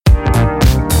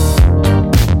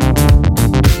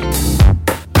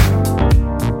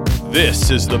This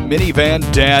is the Minivan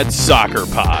Dad Soccer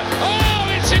Pod. Oh,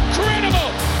 it's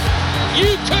incredible!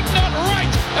 You could not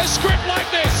write a script like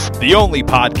this! The only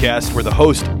podcast where the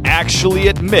host actually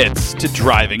admits to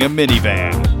driving a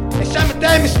minivan.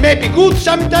 Sometimes it may be good,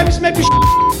 sometimes it may be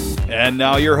And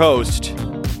now your host,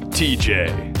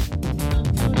 TJ.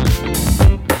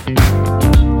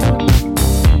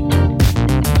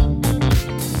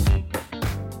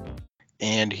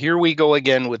 And here we go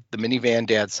again with the Minivan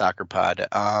Dad Soccer Pod.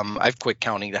 I've quit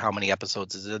counting to how many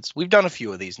episodes it is. We've done a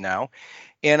few of these now.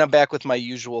 And I'm back with my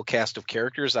usual cast of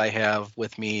characters. I have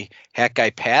with me Hat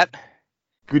Guy Pat.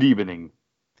 Good evening.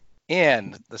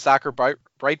 And the Soccer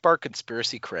Breitbart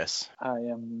Conspiracy Chris. I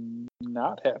am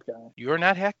not Hat Guy. You are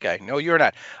not Hat Guy. No, you're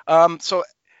not. And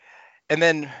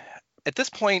then at this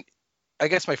point, I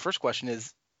guess my first question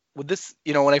is, with this,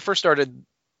 when I first started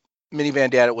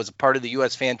Minivan Dad, it was a part of the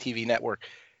US Fan TV network.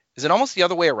 Is it almost the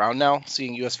other way around now?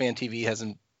 Seeing US Fan TV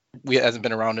hasn't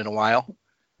been around in a while.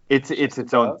 It's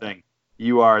its own thing.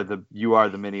 You are the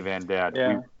Minivan Dad.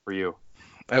 Yeah. For you.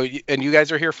 And you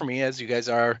guys are here for me, as you guys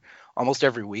are almost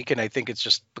every week. And I think it's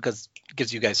just because it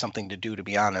gives you guys something to do, to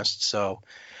be honest. So,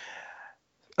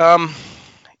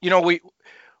 we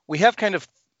have kind of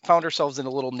found ourselves in a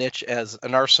little niche as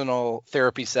an Arsenal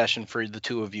therapy session for the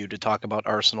two of you to talk about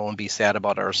Arsenal and be sad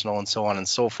about Arsenal and so on and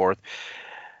so forth.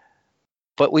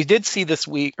 But we did see this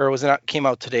week, or came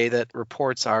out today, that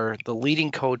reports are the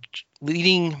leading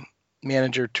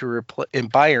manager in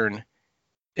Bayern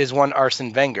is one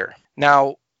Arsene Wenger.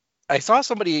 Now, I saw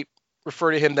somebody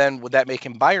refer to him then, would that make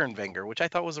him Bayern Wenger, which I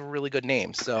thought was a really good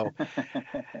name. So,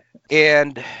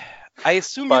 and I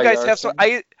assume you guys have some.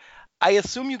 I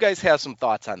assume you guys have some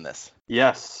thoughts on this.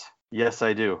 Yes,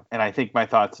 I do, and I think my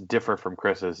thoughts differ from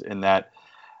Chris's in that,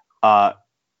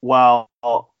 while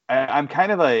I'm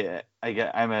kind of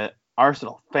I'm an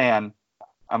Arsenal fan,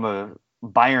 I'm a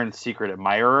Bayern secret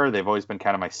admirer. They've always been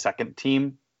kind of my second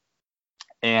team,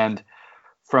 and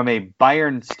from a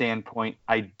Bayern standpoint,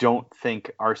 I don't think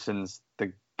Arsene's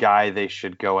the guy they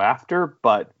should go after.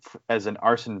 But as an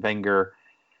Arsene Wenger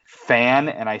fan,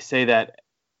 and I say that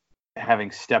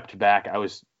having stepped back, I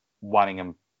was wanting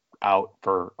him out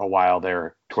for a while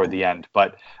there toward the end.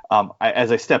 But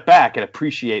as I step back and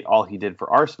appreciate all he did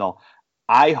for Arsenal,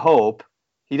 I hope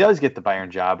he does get the Bayern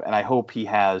job, and I hope he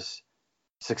has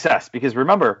success. Because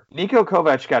remember, Niko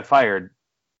Kovac got fired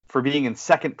for being in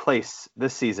second place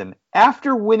this season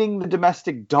after winning the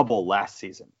domestic double last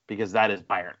season, because that is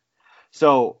Bayern.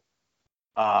 So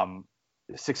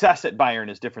success at Bayern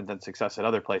is different than success at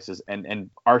other places, and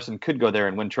Arsene could go there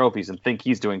and win trophies and think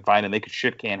he's doing fine, and they could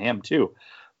shit can him too.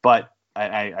 But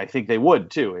I think they would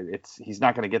too. He's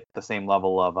not going to get the same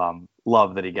level of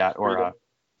love that he got, or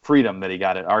freedom that he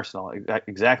got at Arsenal.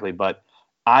 Exactly. But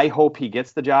I hope he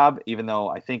gets the job, even though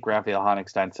I think Raphael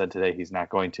Honigstein said today he's not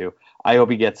going to. I hope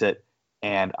he gets it,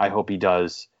 and I hope he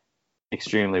does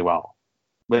extremely well.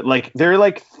 But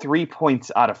they're 3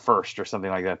 points out of first or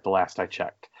something like that the last I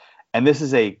checked. And this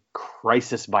is a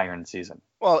crisis Bayern season.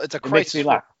 Well, it's a crisis. Makes me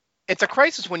laugh. It's a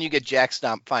crisis when you get Jack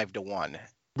stomped 5-1.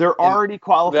 They're already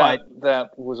qualified.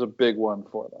 That was a big one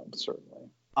for them, certainly.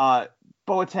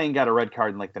 Boateng got a red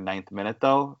card in the 9th minute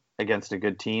though against a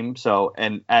good team. So,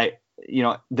 and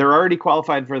they're already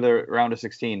qualified for the round of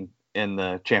 16 in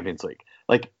the Champions League.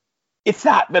 It's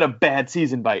not been a bad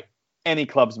season by any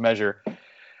club's measure,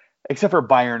 except for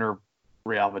Bayern or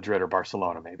Real Madrid or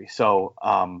Barcelona maybe. So,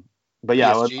 but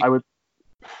yeah, I would.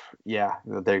 Yeah,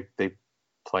 they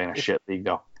play in a shit league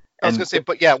though. I was going to say,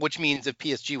 but yeah, which means if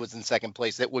PSG was in second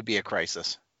place, that would be a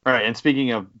crisis. All right, and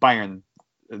speaking of Bayern,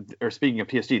 or speaking of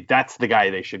PSG, that's the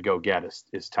guy they should go get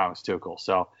is Thomas Tuchel.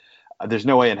 So there's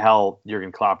no way in hell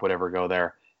Jurgen Klopp would ever go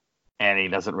there, and he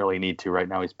doesn't really need to right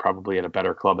now. He's probably at a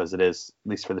better club as it is, at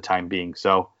least for the time being.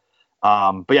 So,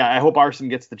 but yeah, I hope Arsene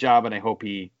gets the job, and I hope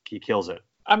he kills it.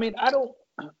 I mean,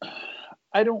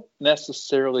 I don't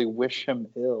necessarily wish him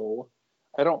ill.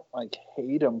 I don't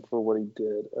hate him for what he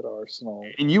did at Arsenal.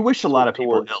 And you wish a lot of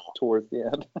people ill towards the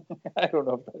end. I don't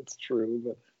know if that's true,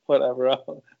 but whatever.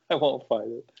 I won't fight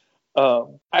it.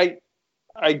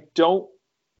 I don't.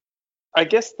 I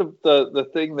guess the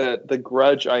thing that the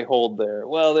grudge I hold there.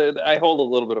 Well, I hold a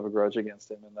little bit of a grudge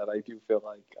against him in that I do feel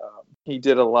like he's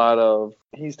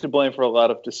to blame for a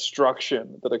lot of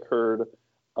destruction that occurred,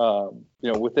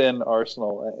 within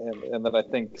Arsenal, and that I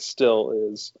think still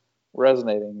is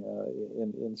resonating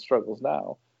in struggles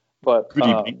now. But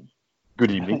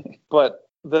Good evening. But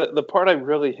the part I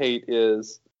really hate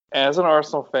is, as an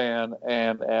Arsenal fan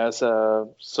and as a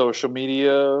social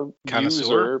media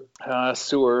connoisseur,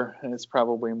 it's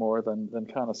probably more than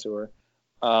connoisseur.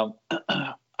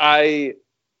 I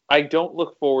I don't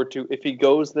look forward to if he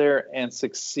goes there and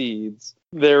succeeds.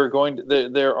 There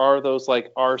are those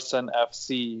like Arsenal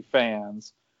FC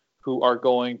fans who are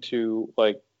going to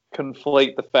like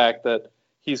conflate the fact that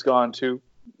he's gone to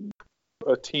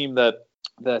a team that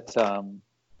that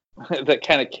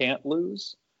kind of can't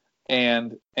lose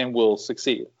and will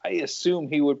succeed. I assume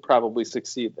he would probably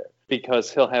succeed there because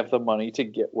he'll have the money to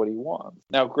get what he wants.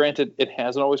 Now, granted, it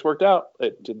hasn't always worked out.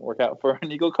 It didn't work out for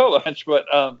Niko Kovac, but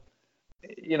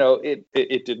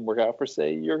it didn't work out for,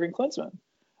 say, Jurgen Klinsmann.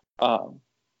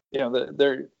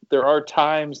 There are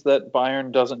times that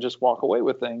Bayern doesn't just walk away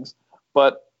with things,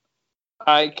 but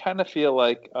I kind of feel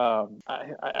like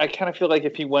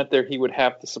if he went there, he would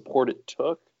have the support it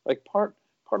took. Like part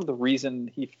of the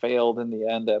reason he failed in the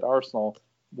end at Arsenal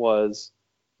was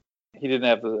he didn't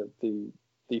have the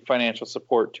financial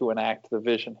support to enact the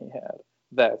vision he had.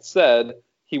 That said,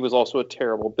 he was also a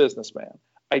terrible businessman.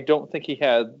 I don't think he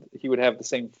would have the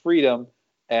same freedom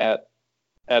at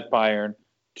Bayern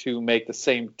to make the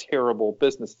same terrible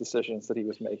business decisions that he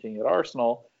was making at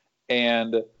Arsenal,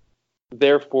 and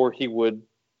therefore he would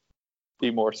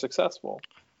be more successful.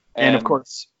 And of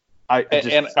course, I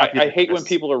hate when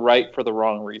people are right for the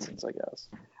wrong reasons, I guess.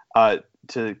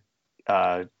 To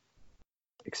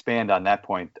expand on that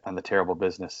point, on the terrible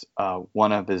business,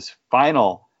 one of his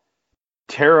final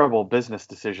terrible business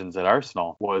decisions at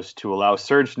Arsenal was to allow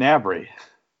Serge Gnabry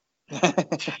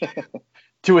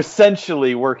to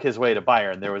essentially work his way to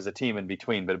Bayern. There was a team in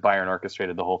between, but Bayern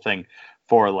orchestrated the whole thing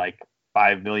for like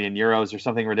 5 million euros or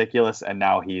something ridiculous, and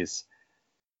now he's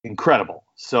incredible.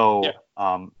 So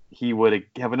he would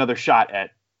have another shot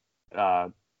at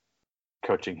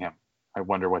coaching him. I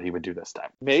wonder what he would do this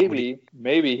time. Maybe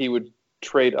he would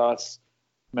trade us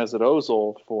Mesut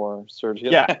Ozil for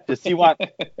Sergio. Yeah, does he want?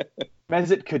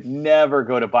 Mesut could never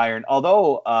go to Bayern,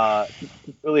 although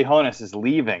Uli Hoeneß is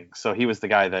leaving, so he was the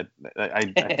guy that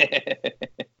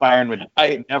Bayern would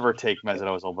never take Mesut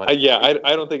Ozil. But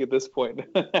I don't think at this point.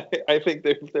 I think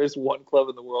if there's one club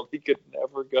in the world he could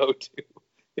never go to,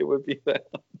 it would be that.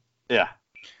 Yeah,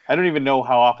 I don't even know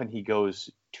how often he goes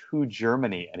to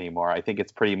Germany anymore. I think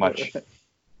it's pretty much.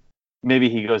 Maybe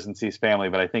he goes and sees family,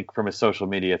 but I think from his social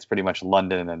media, it's pretty much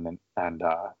London and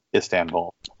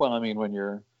Istanbul. Well, I mean, when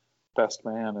your best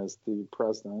man is the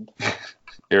president.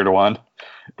 Erdogan.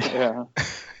 Yeah.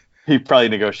 He probably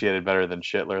negotiated better than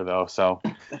Schittler, though, so.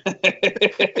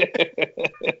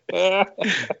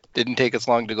 Didn't take us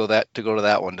long to go to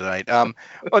that one tonight.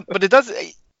 But it does,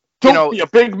 Don't be a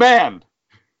big man.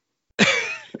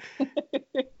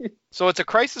 So it's a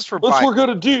crisis for Let's Bayern. work out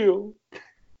a deal.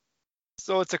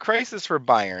 So it's a crisis for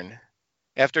Bayern.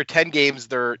 After 10 games,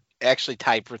 they're actually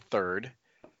tied for third.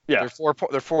 Yeah.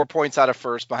 They're 4 points out of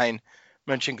first behind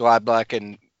Mönchengladbach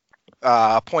and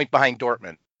a point behind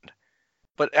Dortmund.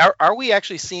 But are we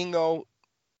actually seeing, though,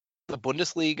 the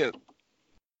Bundesliga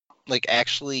like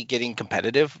actually getting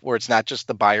competitive, where it's not just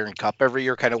the Bayern Cup every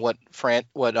year, kind of what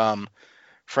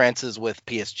France is with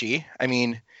PSG? I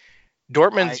mean,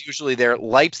 Dortmund's usually there.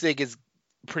 Leipzig is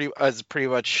pretty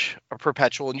much a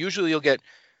perpetual, and usually you'll get,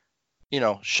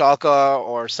 Schalke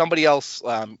or somebody else,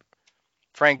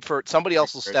 Frankfurt. Somebody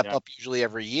else will step up usually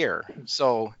every year.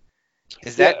 So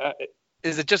is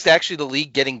it just actually the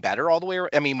league getting better all the way?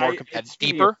 I mean, more competitive,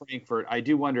 deeper. Frankfurt. I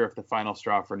do wonder if the final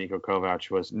straw for Niko Kovac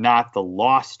was not the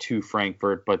loss to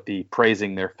Frankfurt, but the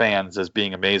praising their fans as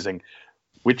being amazing,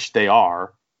 which they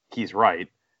are. He's right.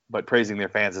 But praising their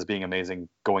fans as being amazing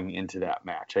going into that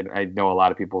match. I know a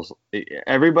lot of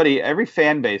every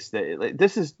fan base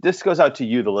this goes out to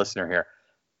you, the listener here.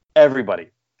 Everybody,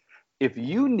 if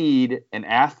you need an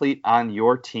athlete on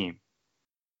your team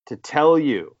to tell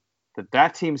you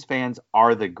that team's fans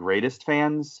are the greatest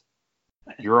fans,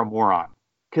 you're a moron.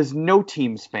 Because no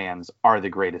team's fans are the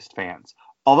greatest fans.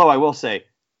 Although I will say,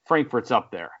 Frankfurt's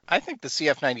up there. I think the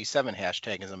CF97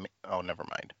 hashtag is oh, never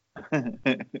mind.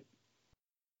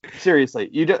 Seriously,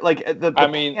 you do, like the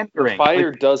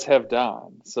fire does have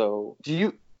Don. So do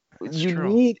you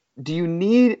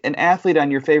need an athlete on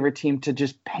your favorite team to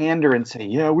just pander and say,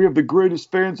 yeah, we have the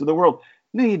greatest fans in the world?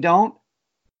 No, you don't.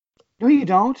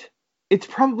 It's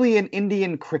probably an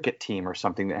Indian cricket team or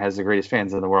something that has the greatest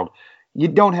fans in the world. You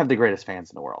don't have the greatest fans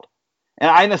in the world.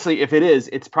 And honestly, if it is,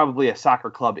 it's probably a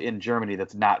soccer club in Germany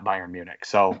that's not Bayern Munich.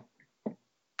 So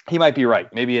he might be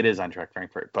right. Maybe it is Eintracht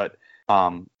Frankfurt, but.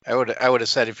 I would have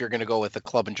said, if you're going to go with a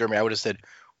club in Germany, I would have said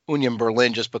Union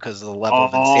Berlin, just because of the level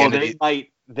of insanity.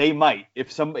 They might.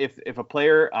 If a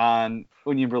player on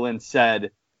Union Berlin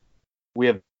said, we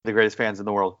have the greatest fans in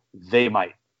the world, they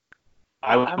might.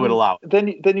 I would allow it.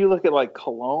 Then you look at like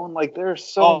Cologne, like there are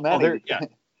so many.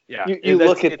 Yeah, you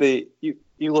look at you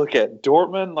look at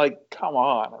Dortmund. Like, come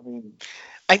on. I mean,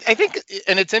 I think,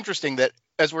 and it's interesting that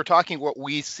as we're talking, what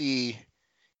we see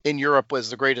in Europe as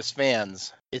the greatest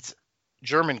fans, it's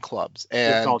German clubs,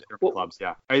 and it's all German clubs.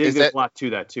 Yeah, I think there's a lot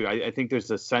to that too. I think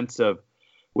there's a sense of,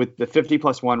 with the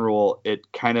 50+1 rule, it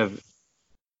kind of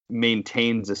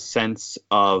maintains a sense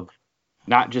of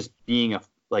not just being a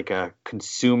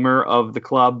consumer of the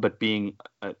club, but being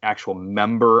an actual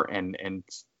member and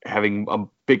having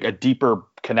a deeper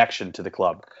connection to the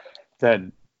club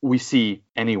than we see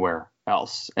anywhere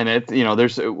else. And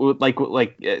there's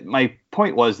my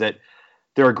point was that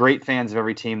there are great fans of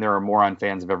every team. There are moron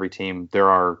fans of every team. There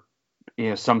are,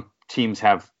 some teams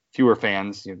have fewer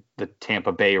fans, the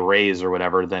Tampa Bay Rays or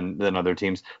whatever, than other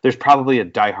teams. There's probably a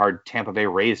diehard Tampa Bay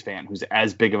Rays fan who's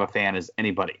as big of a fan as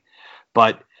anybody.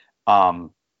 But I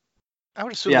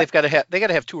would assume they got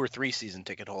to have 2 or 3 season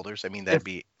ticket holders. I mean, that'd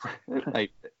be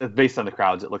based on the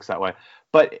crowds, it looks that way.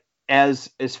 But as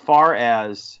far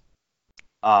as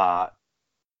a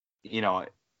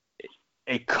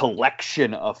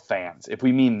collection of fans, if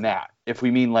we mean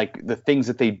like the things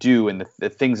that they do and the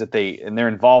things that and their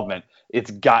involvement,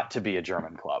 it's got to be a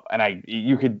German club. And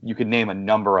you could name a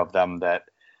number of them that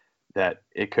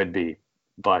it could be,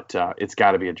 but it's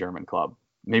got to be a German club.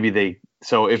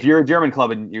 So if you're a German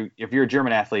club and if you're a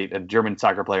German athlete, a German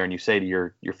soccer player, and you say to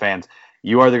your fans,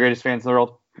 you are the greatest fans in the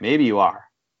world, maybe you are.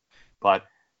 But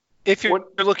if you're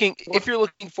looking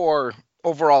for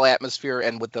overall atmosphere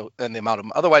and the amount of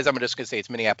them, otherwise I'm just going to say it's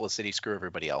Minneapolis City, screw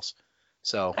everybody else.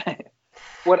 So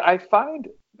what I find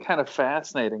kind of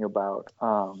fascinating about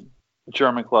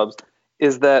German clubs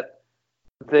is that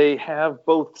they have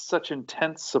both such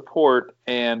intense support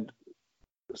and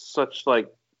such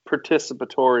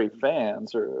participatory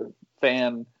fans or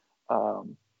fan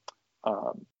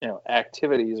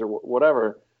activities or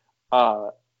whatever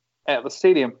at the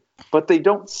stadium, but they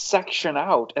don't section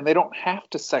out, and they don't have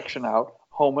to section out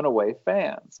home and away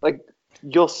fans. Like,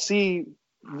 you'll see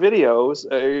videos,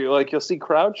 you'll see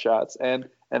crowd shots, and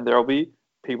there'll be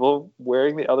people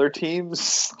wearing the other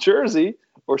team's jersey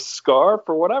or scarf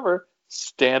or whatever,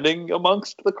 standing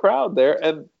amongst the crowd there,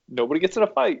 and nobody gets in a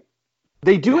fight.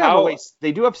 They do have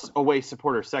away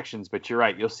supporter sections, but you're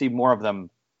right. You'll see more of them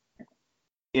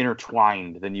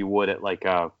intertwined than you would at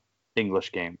a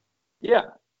English game. Yeah,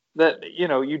 that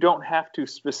you don't have to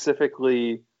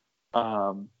specifically,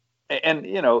 and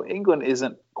England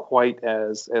isn't quite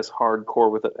as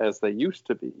hardcore with it as they used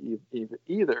to be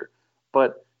either.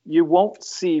 But you won't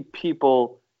see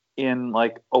people in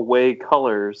away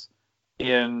colors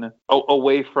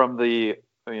away from the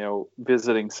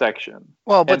visiting section.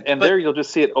 Well, but there you'll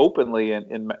just see it openly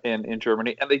in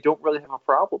Germany, and they don't really have a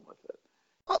problem with it.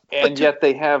 Well, and yet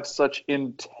they have such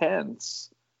intense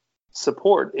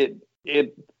support. It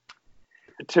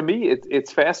to me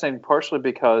it's fascinating, partially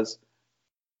because,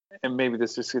 and maybe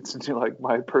this just gets into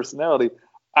my personality,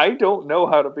 I don't know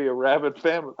how to be a rabid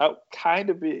fan without kind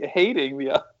of hating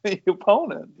the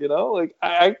opponent.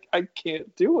 I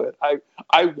can't do it.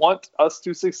 I want us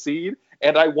to succeed,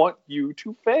 and I want you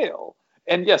to fail.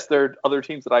 And yes, there are other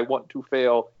teams that I want to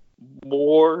fail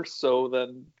more so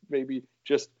than maybe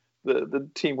just the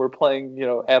team we're playing,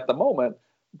 at the moment.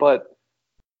 But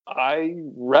I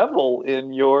revel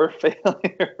in your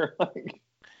failure.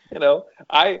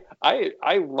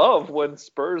 I love when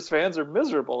Spurs fans are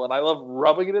miserable, and I love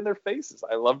rubbing it in their faces.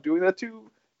 I love doing that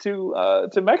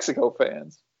to Mexico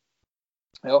fans.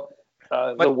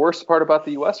 The worst part about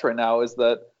the U.S. right now is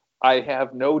that I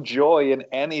have no joy in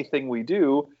anything we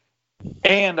do,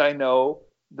 and I know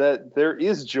that there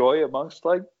is joy amongst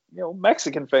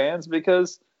Mexican fans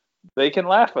because they can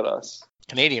laugh at us.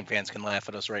 Canadian fans can laugh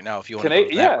at us right now if you want to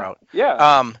go that route.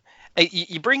 Yeah.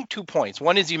 You bring 2 points.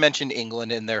 One is you mentioned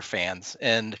England and their fans,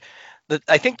 and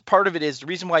I think part of it is the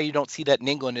reason why you don't see that in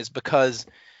England is because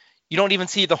you don't even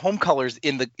see the home colors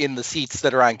in the seats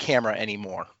that are on camera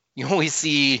anymore. You only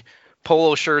see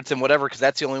polo shirts and whatever, because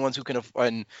that's the only ones who can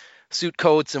and suit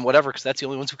coats and whatever, because that's the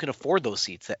only ones who can afford those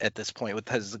seats at this point, with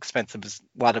as expensive as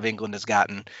a lot of England has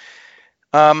gotten.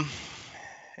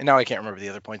 And now I can't remember the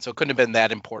other point, so it couldn't have been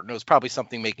that important. It was probably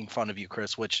something making fun of you,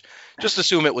 Chris, which just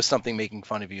assume it was something making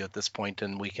fun of you at this point,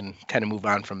 and we can kind of move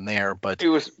on from there. But it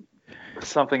was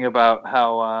something about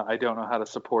how I don't know how to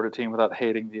support a team without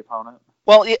hating the opponent.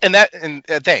 Well, and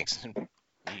thanks.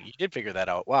 You did figure that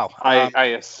out. Wow. I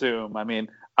assume. I mean,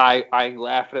 I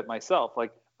laugh at it myself.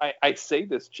 I say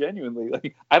this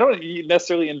genuinely. I don't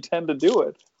necessarily intend to do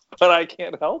it, but I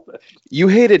can't help it. You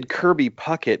hated Kirby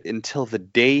Puckett until the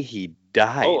day he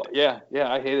died. Oh, yeah,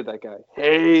 I hated that guy.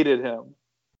 Hated him.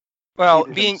 Well,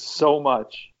 hated him so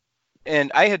much.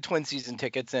 And I had Twin season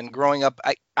tickets, and growing up,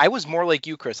 I was more like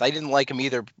you, Chris. I didn't like him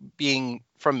either, being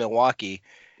from Milwaukee.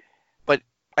 But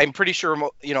I'm pretty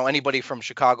sure, anybody from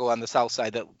Chicago on the South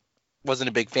Side that wasn't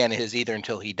a big fan of his either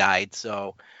until he died.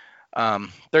 So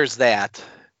there's that.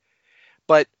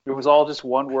 But it was all just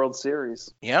one World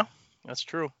Series. Yeah, that's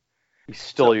true. He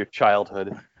stole your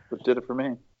childhood. It did it for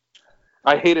me.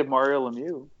 I hated Mario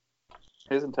Lemieux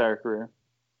his entire career.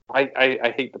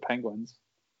 I hate the Penguins.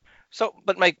 So,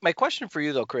 but my question for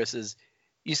you though, Chris, is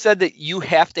you said that you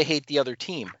have to hate the other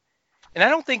team. And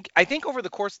I think over the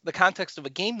context of a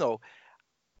game though,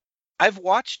 I've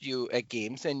watched you at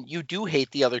games and you do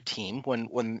hate the other team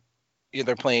when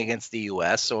they're playing against the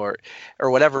US or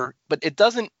whatever, but it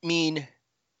doesn't mean,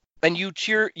 and you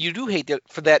do hate it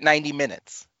for that 90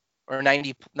 minutes or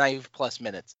 90 plus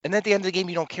minutes. And at the end of the game,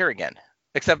 you don't care again.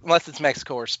 Except unless it's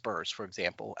Mexico or Spurs, for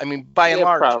example. I mean, by and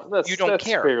large, you don't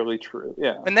care. That's fairly true.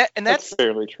 Yeah, and that's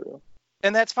fairly true.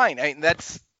 And that's fine.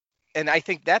 I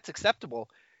think that's acceptable.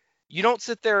 You don't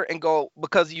sit there and go,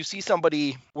 because you see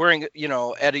somebody wearing,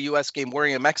 at a U.S. game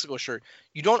wearing a Mexico shirt,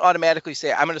 you don't automatically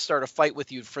say, I'm going to start a fight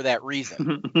with you for that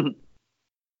reason.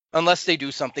 Unless they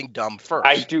do something dumb first.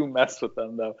 I do mess with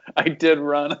them though. I did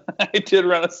run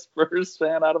a Spurs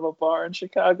fan out of a bar in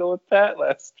Chicago with Pat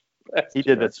last He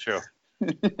did. That's true.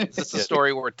 Is this a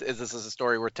story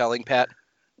worth telling, Pat?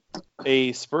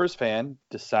 A Spurs fan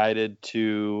decided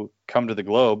to come to the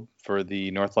Globe for the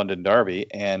North London Derby,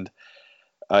 and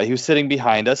he was sitting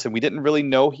behind us, and we didn't really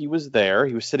know he was there.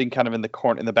 He was sitting kind of in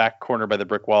the back corner by the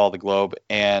brick wall of the Globe,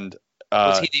 and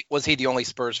was he the only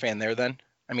Spurs fan there then?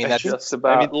 I mean, that's just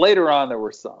about. I mean, later on, there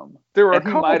were some. There were a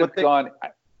couple. He might have gone.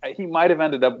 He might have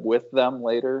ended up with them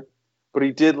later. But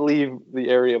he did leave the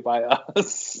area by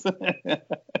us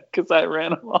because I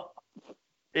ran him off.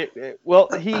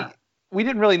 We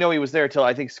didn't really know he was there until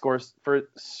I think Spurs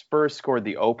scored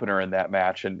the opener in that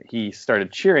match, and he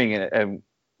started cheering, and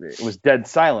it was dead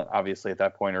silent, obviously, at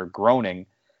that point, or groaning.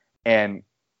 And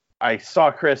I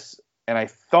saw Chris, and I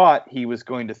thought he was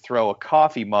going to throw a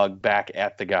coffee mug back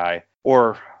at the guy,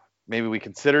 or maybe we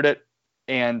considered it.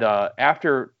 And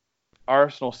after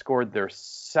Arsenal scored their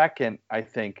second, I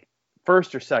think,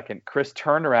 first or second, Chris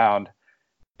turned around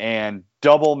and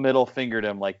double middle fingered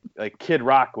him like Kid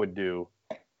Rock would do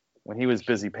when he was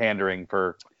busy pandering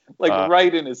for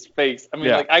right in his face. I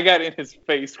mean, I got in his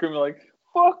face screaming like,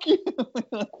 "Fuck you!"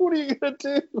 What are you gonna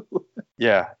do?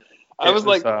 Yeah, I was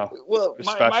like, well,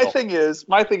 my thing is,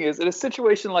 in a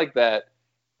situation like that,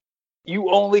 you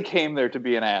only came there to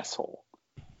be an asshole.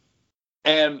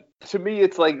 And to me,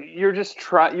 it's like you're just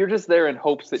there in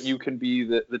hopes that you can be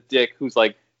the dick who's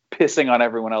like pissing on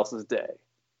everyone else's day.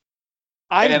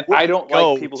 I don't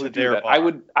like people who do that. Bar.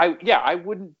 I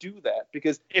wouldn't do that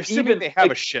because even they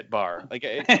have a shit bar, I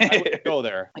wouldn't go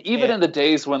there. Even in the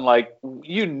days when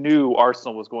you knew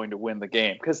Arsenal was going to win the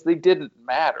game because they didn't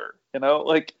matter,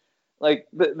 like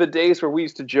the days where we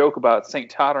used to joke about St.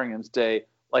 Totteringham's Day,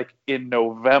 in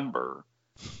November.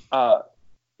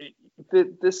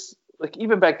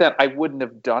 Even back then, I wouldn't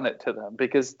have done it to them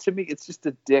because to me, it's just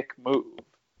a dick move.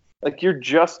 You're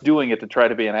just doing it to try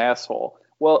to be an asshole.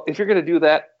 Well, if you're going to do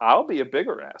that, I'll be a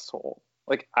bigger asshole.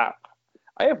 I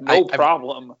have no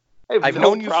problem. I've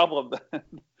known you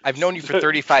for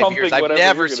 35 years. I've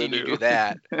never seen you do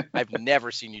that. I've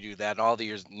never seen you do that in all the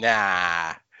years.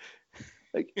 Nah.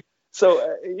 There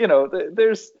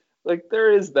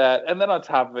is that. And then on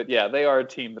top of it, yeah, they are a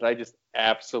team that I just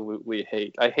absolutely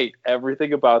hate. I hate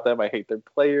everything about them. I hate their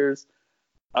players.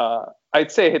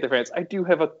 I'd say I hate their fans. I do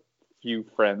have a few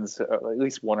friends, at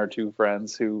least one or two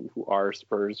friends who are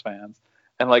Spurs fans.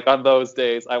 And on those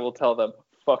days, I will tell them,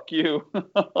 fuck you.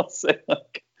 I'll say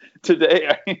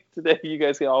today you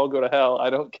guys can all go to hell. I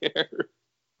don't care.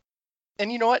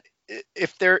 And you know what?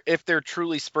 If they're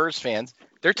truly Spurs fans,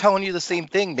 they're telling you the same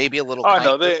thing, maybe a little. Oh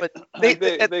no, they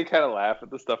kind of laugh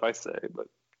at the stuff I say, but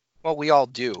well, we all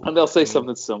do. And they'll say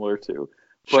something similar too.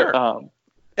 But, sure.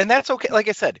 And that's okay. Like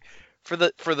I said, for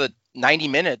the 90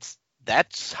 minutes,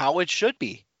 that's how it should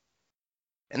be.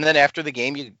 And then after the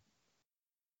game,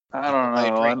 I don't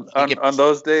know. On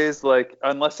those days,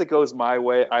 unless it goes my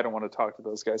way, I don't want to talk to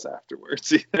those guys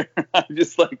afterwards either. I'm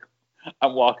just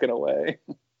I'm walking away.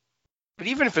 But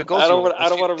even if it goes,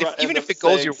 even if it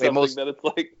goes your way,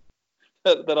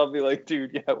 that I'll be like,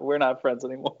 dude, yeah, we're not friends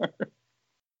anymore.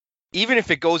 Even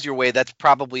if it goes your way, that's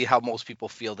probably how most people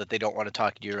feel, that they don't want to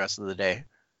talk to you the rest of the day.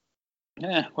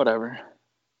 Yeah, whatever.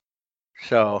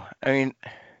 So, I mean,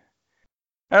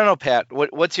 I don't know, Pat.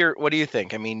 What do you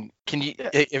think? I mean,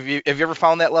 have you ever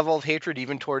found that level of hatred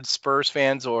even towards Spurs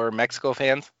fans or Mexico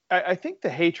fans? I think the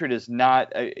hatred is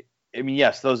not. I mean,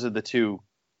 yes, those are the two.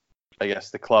 I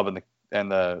guess the club and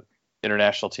the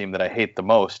international team that I hate the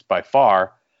most by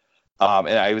far. And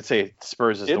I would say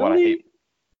Spurs is the one I hate.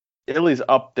 Italy's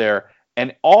up there,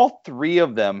 and all three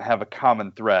of them have a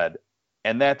common thread,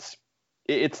 and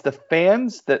it's the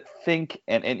fans that think,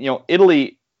 and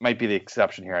Italy might be the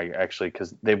exception here actually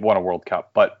because they've won a World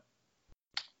Cup, but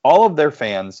all of their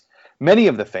fans, many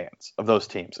of the fans of those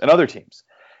teams and other teams,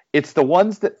 it's the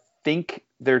ones that think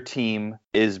their team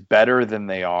is better than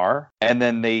they are, and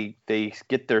then they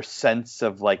get their sense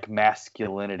of like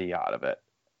masculinity out of it.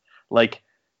 Like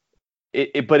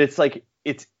but it's like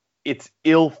it's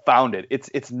ill-founded.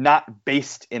 It's not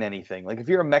based in anything. Like if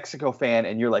you're a Mexico fan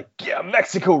and you're like, yeah,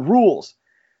 Mexico rules.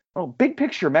 Well, big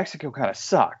picture, Mexico kind of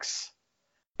sucks.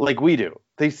 Like we do.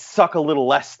 They suck a little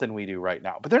less than we do right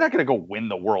now, but they're not going to go win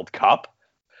the World Cup.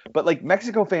 But like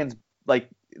Mexico fans, like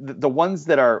the ones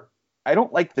that are, I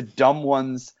don't like the dumb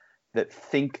ones that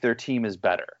think their team is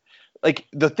better. Like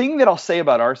the thing that I'll say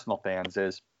about Arsenal fans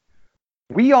is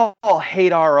we all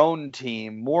hate our own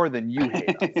team more than you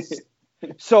hate us.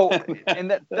 So,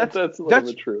 and that's a little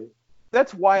bit true.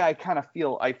 That's why I kind of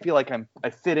feel like I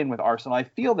fit in with Arsenal. I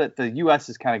feel that the U.S.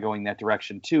 is kind of going that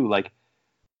direction too. Like,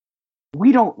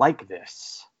 we don't like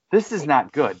this. This is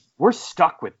not good. We're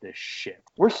stuck with this shit.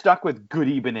 We're stuck with good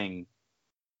evening.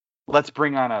 Let's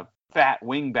bring on a fat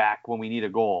wing back when we need a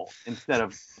goal instead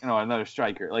of another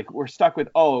striker. Like we're stuck with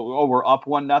we're up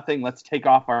 1-0. Let's take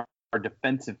off our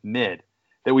defensive mid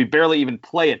that we barely even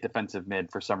play at defensive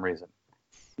mid for some reason.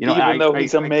 Even though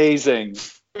he's amazing.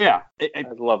 Yeah, I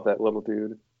love that little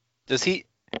dude. Does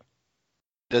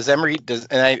Emery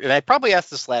and I probably asked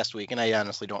this last week and I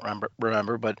honestly don't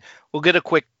remember, but we'll get a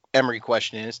quick Emery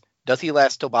question does he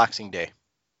last till Boxing Day?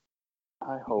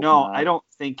 I hope no, not. I don't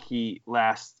think he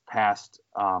lasts past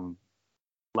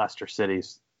Leicester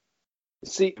City's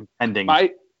impending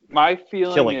my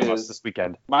feeling killing is us this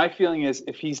weekend. My feeling is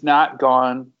if he's not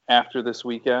gone after this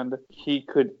weekend, he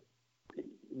could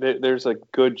there's a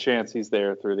good chance he's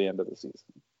there through the end of the season.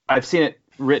 I've seen it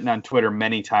written on Twitter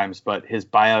many times, but his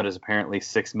buyout is apparently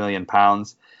 £6 million.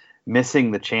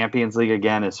 Missing the Champions League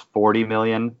again is $40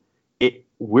 million.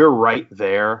 We're right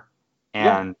there,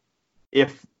 and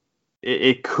if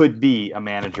it could be a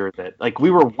manager that, like,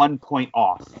 we were 1 point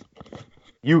off.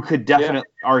 You could definitely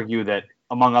argue that,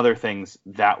 among other things,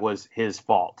 that was his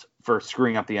fault for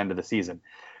screwing up the end of the season.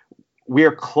 We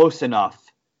are close enough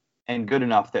and good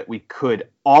enough that we could.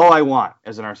 All I want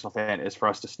as an Arsenal fan is for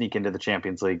us to sneak into the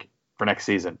Champions League for next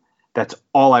season. That's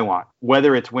all I want,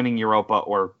 whether it's winning Europa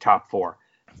or top 4.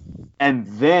 And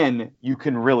then you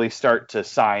can really start to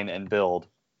sign and build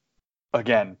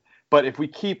again. But if we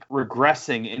keep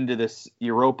regressing into this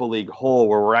Europa League hole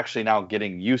where we're actually now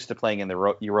getting used to playing in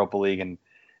the Europa League and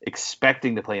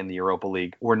expecting to play in the Europa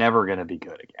League, we're never going to be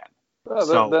good again.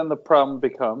 Well, then the problem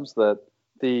becomes that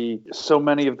so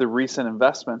many of the recent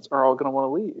investments are all going to want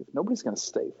to leave. Nobody's going to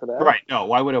stay for that. Right. No.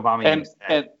 Why would Aubameyang stay?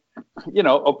 And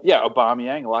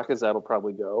Aubameyang, Lacazette will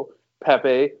probably go.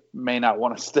 Pepe may not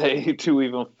want to stay to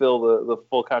even fill the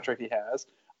full contract he has.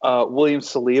 William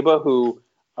Saliba, who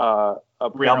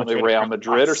apparently Real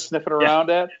Madrid are sniffing around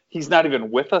at. He's not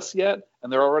even with us yet,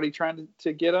 and they're already trying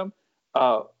to get him.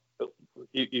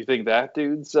 You think that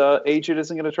dude's agent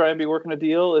isn't going to try and be working a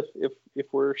deal if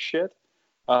we're shit?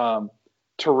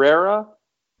 Torreira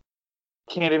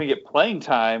can't even get playing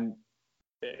time.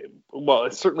 Well,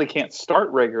 it certainly can't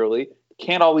start regularly.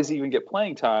 Can't always even get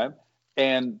playing time.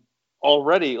 And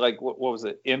already, like, what was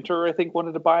it? Inter, I think,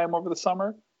 wanted to buy him over the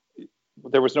summer.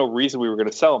 There was no reason we were going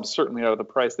to sell him, certainly not at the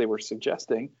price they were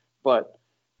suggesting. But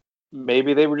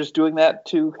maybe they were just doing that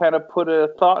to kind of put a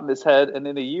thought in his head. And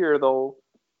in a year,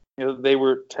 they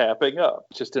were tapping up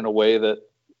just in a way that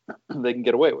they can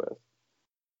get away with.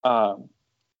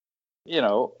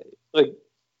 Like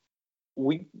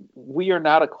we are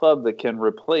not a club that can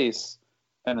replace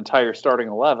an entire starting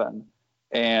 11.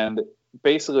 And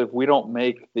basically, if we don't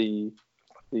make the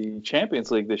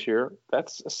Champions League this year,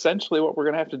 that's essentially what we're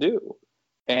going to have to do.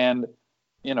 And,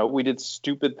 we did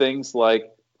stupid things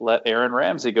like let Aaron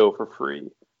Ramsey go for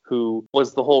free, who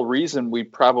was the whole reason we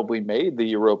probably made the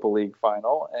Europa League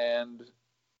final. And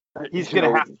he's going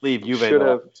to have to leave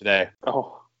Juve today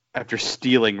after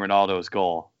stealing Ronaldo's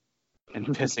goal and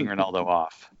pissing Ronaldo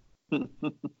off.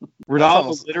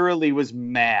 Ronaldo literally was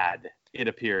mad, it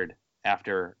appeared,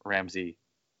 after Ramsey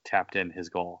tapped in his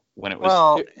goal when it was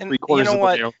 3/4 of the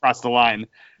way across the line.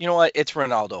 You know what? It's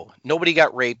Ronaldo. Nobody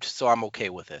got raped, so I'm okay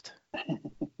with it.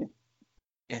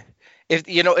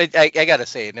 If I gotta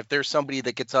say, and if there's somebody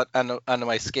that gets onto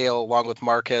my scale along with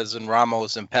Marquez and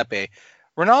Ramos and Pepe,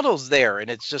 Ronaldo's there, and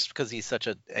it's just because he's look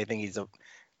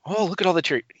at all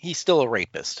the he's still a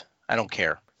rapist. I don't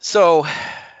care. So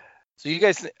So you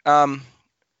guys, I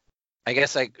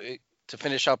guess to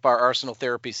finish up our Arsenal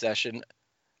therapy session,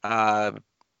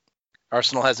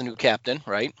 Arsenal has a new captain,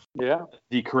 right? Yeah.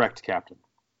 The correct captain.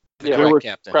 Yeah. Correct were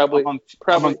captain. Probably.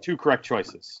 Among two correct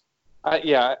choices.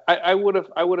 I would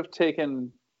have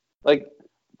taken, like,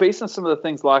 based on some of the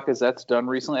things Lacazette's done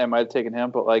recently, I might have taken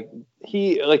him, but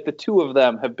the two of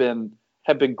them have been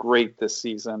great this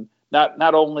season.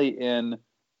 Not only in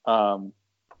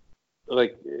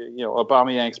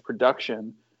Aubameyang's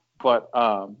production, but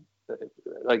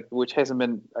which hasn't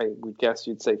been, I would guess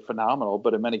you'd say, phenomenal,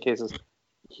 but in many cases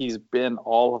he's been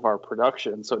all of our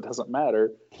production, so it doesn't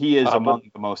matter. He is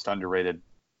among the most underrated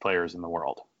players in the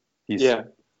world.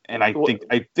 And I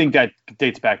think that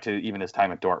dates back to even his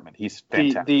time at Dortmund. He's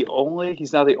fantastic.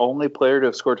 He's now the only player to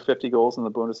have scored 50 goals in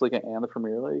the Bundesliga and the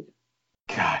Premier League.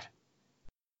 God,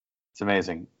 it's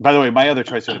amazing. By the way, my other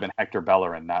choice would have been Hector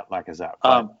Bellerin, not Lacazette.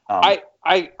 I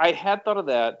had thought of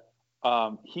that.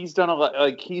 He's done a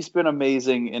lot. He's been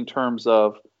amazing in terms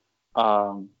of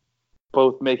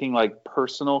both making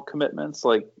personal commitments,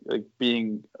 like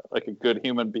being a good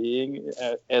human being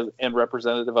and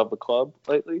representative of the club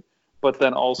lately, but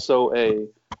then also a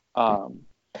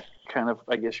kind of,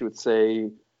 I guess you would say,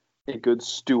 a good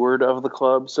steward of the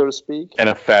club, so to speak. And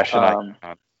a fashion icon.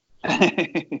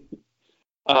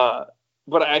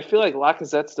 But I feel like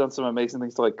Lacazette's done some amazing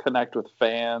things to connect with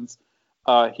fans.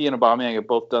 He and Aubameyang have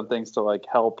both done things to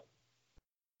help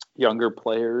younger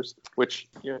players, which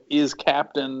is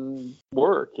captain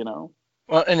work,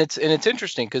 Well, and it's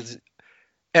interesting because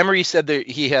Emery said that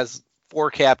he has 4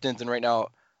 captains, and right now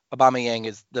Aubameyang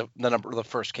is the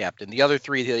first captain. The other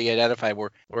 3 that he identified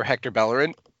were Hector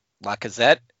Bellerin,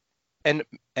 Lacazette, and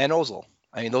Ozil.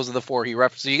 I mean, those are the 4 he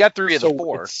referenced. So you got 3 of the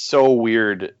 4. It's so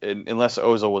weird, unless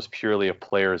Ozil was purely a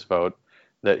player's vote,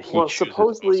 that he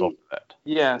supposedly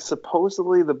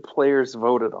the players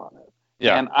voted on it.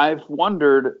 Yeah. And I've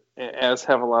wondered, as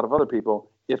have a lot of other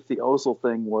people, if the Ozil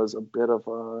thing was a bit of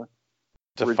a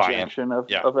rejection of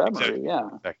Emery. Exactly. Yeah.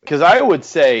 Because I would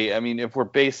say, I mean, if we're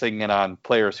basing it on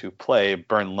players who play,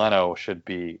 Bernd Leno should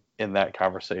be in that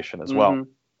conversation as well.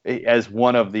 As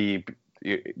one of the,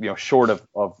 short of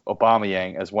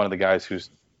Aubameyang, as one of the guys who's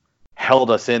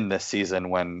held us in this season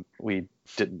when we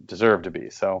didn't deserve to be.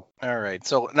 So. All right.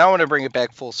 So now I want to bring it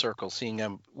back full circle,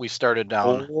 seeing we started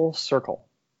down. Full circle.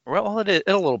 Well, it is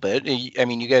a little bit. I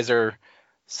mean, you guys are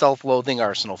self-loathing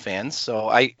Arsenal fans, so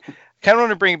I kind of want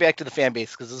to bring it back to the fan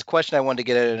base because it's a question I wanted to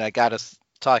get at, and I got us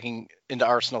talking into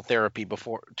Arsenal therapy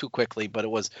before too quickly. But it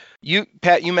was you,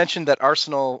 Pat. You mentioned that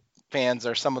Arsenal fans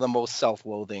are some of the most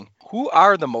self-loathing. Who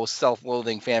are the most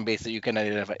self-loathing fan base that you can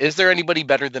identify? Is there anybody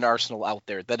better than Arsenal out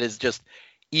there that is just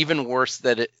even worse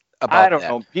about I don't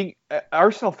know.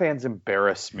 Arsenal fans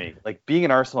embarrass me. Being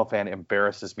an Arsenal fan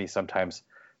embarrasses me sometimes,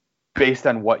 based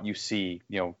on what you see,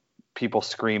 people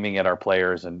screaming at our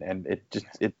players and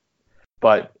it.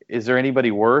 But is there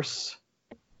anybody worse?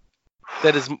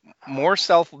 That is more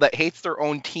that hates their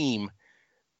own team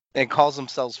and calls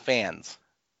themselves fans.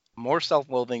 More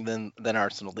self-loathing than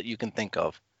Arsenal that you can think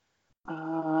of.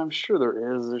 I'm sure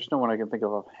there is. There's no one I can think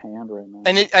of offhand right now.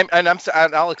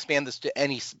 And I'll expand this to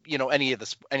any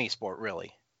sport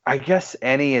really. I guess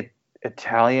any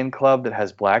Italian club that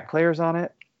has black players on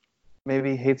it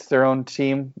maybe hates their own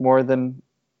team more than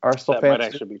Arsenal fans. That might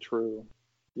actually be true.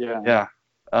 Yeah.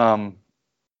 Yeah.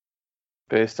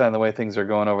 Based on the way things are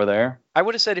going over there. I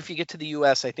would have said if you get to the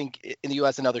U.S., I think in the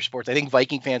U.S. and other sports, I think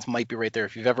Viking fans might be right there.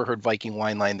 If you've ever heard Viking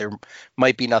wine line, there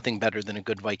might be nothing better than a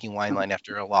good Viking wine line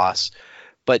after a loss.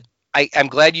 But I'm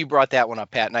glad you brought that one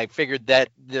up, Pat, and I figured that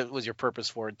was your purpose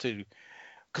for it too.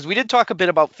 Because we did talk a bit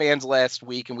about fans last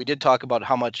week, and we did talk about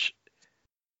how much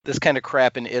this kind of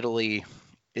crap in Italy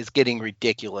is getting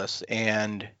ridiculous,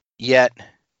 and yet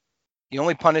the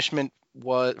only punishment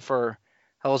for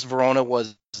Hellas Verona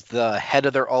was the head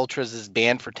of their ultras is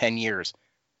banned for 10 years.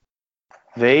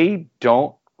 They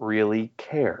don't really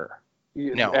care.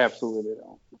 No, absolutely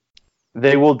don't.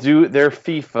 They will do their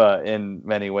FIFA in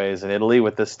many ways in Italy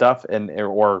with this stuff,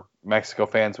 or Mexico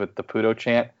fans with the Puto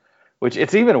chant, which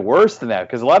it's even worse than that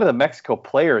because a lot of the Mexico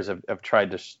players have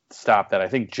tried to stop that, I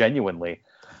think, genuinely.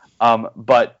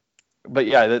 But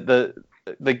yeah,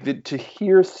 to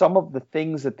hear some of the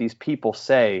things that these people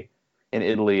say in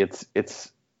Italy, it's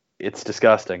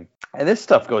disgusting. And this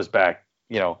stuff goes back,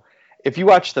 if you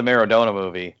watch the Maradona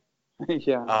movie,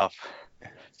 yeah,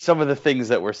 some of the things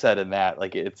that were said in that,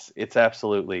 it's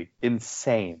absolutely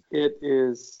insane. It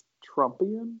is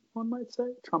Trumpian, one might say,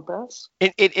 Trump-esque.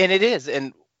 It is,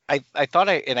 and I thought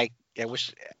I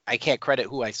wish I can't credit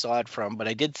who I saw it from, but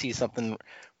I did see something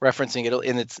referencing it,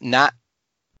 and it's not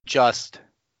just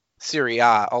Serie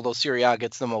A, although Serie A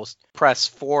gets the most press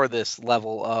for this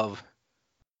level of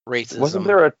racism. Wasn't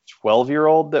there a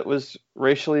 12-year-old that was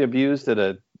racially abused at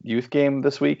a youth game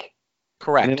this week?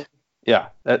 Correct. Yeah.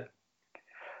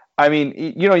 I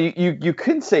mean, you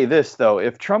could say this though: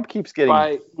 if Trump keeps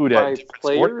getting food by at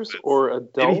players or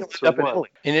adults, or what?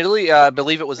 In Italy, I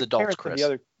believe it was adults, parents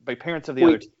Chris. By parents of the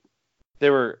other team. They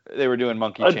were doing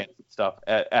monkey chants and stuff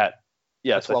at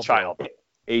yes, a child.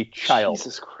 A child.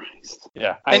 Jesus Christ.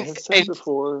 Yeah. I have said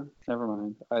before. Never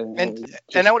mind. I want to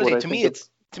say, to me,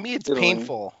 it's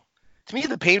painful. To me,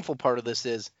 the painful part of this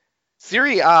is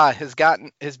Serie A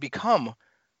has become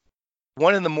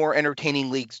one of the more entertaining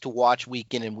leagues to watch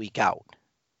week in and week out.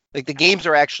 Like, the games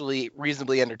are actually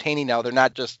reasonably entertaining now. They're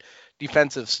not just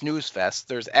defensive snooze fests.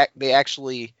 They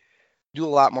actually do a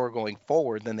lot more going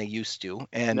forward than they used to.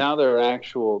 And now there's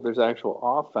actual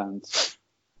offense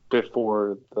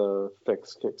before the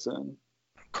fix kicks in.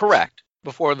 Correct.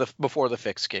 Before the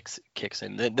fix kicks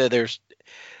in.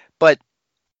 But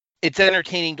it's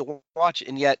entertaining to watch,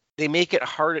 and yet they make it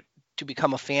hard to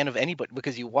become a fan of anybody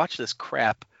because you watch this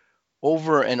crap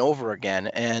over and over again.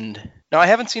 And now, I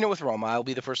haven't seen it with Roma. I'll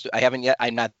be the first. I haven't yet.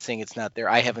 I'm not saying it's not there.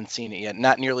 I haven't seen it yet.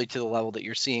 Not nearly to the level that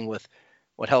you're seeing with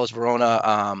what Hellas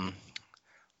Verona.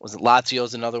 Was it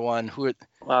Lazio's another one?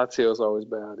 Lazio's always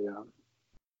bad. Yeah.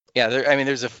 Yeah.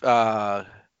 There's a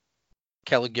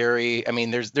Caligari. I mean,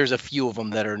 there's a few of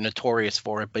them that are notorious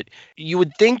for it. But you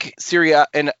would think Serie A,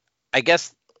 and I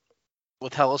guess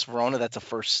with Hellas Verona, that's a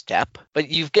first step. But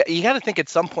you got to think at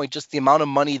some point, just the amount of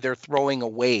money they're throwing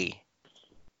away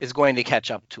is going to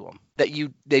catch up to them. That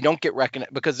they don't get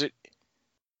recognized because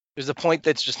there's a point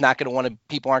that's just not going to want to.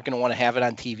 People aren't going to want to have it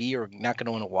on TV or not going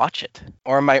to want to watch it.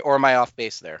 Or am I off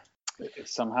base there?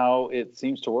 Somehow it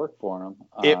seems to work for them.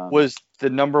 It was the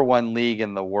number one league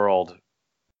in the world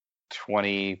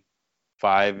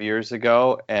 25 years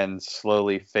ago and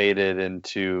slowly faded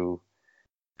into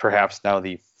perhaps now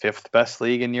the 5th best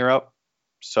league in Europe.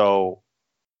 So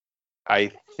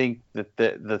I think that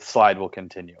the slide will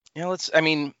continue. Yeah,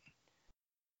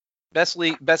 best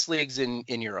leagues in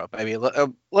Europe. I mean,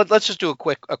 let's just do a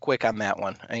quick on that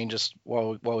one. I mean, just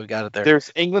while we got it there.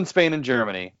 There's England, Spain, and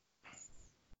Germany.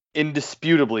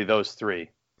 Indisputably, those three.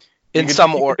 In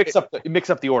some order, mix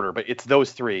up the order, but it's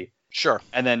those three. Sure.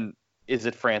 And then, is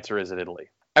it France or is it Italy?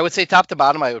 I would say top to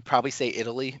bottom, I would probably say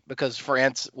Italy, because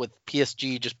France, with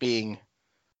PSG just being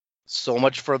so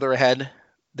much further ahead,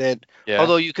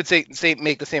 although you could say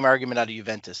make the same argument out of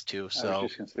Juventus too. So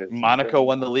Monaco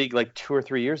won the league like 2 or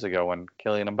 3 years ago when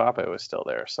Kylian Mbappe was still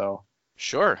there. So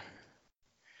sure.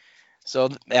 So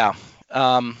yeah,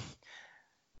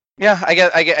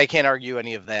 I can't argue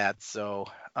any of that. So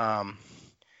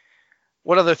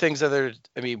what other things are there?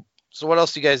 I mean, so what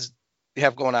else do you guys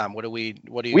have going on? What do you?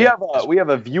 We have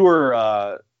a viewer,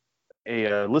 a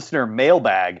listener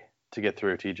mailbag to get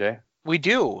through, TJ. We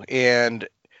do, and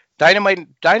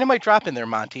dynamite drop in there,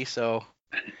 Monty. So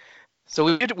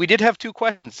we did have 2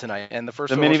 questions tonight, and the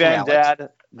first one was Minivan Dad.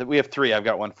 We have 3. I've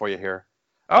got one for you here.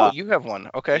 Oh, you have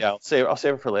one. Okay. Yeah, I'll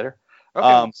save it for later.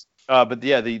 Okay. But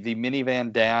yeah, the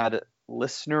Minivan Dad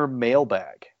listener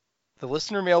mailbag. The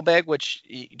listener mailbag, which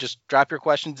you just drop your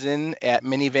questions in at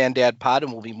Minivan Dad Pod,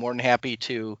 and we'll be more than happy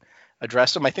to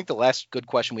address them. I think the last good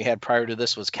question we had prior to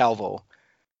this was Calvo.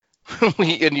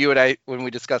 You and I, when we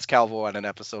discussed Calvo on an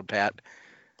episode, Pat.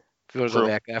 If you want to go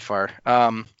back that far.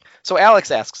 So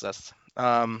Alex asks us,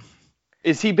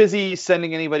 is he busy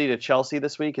sending anybody to Chelsea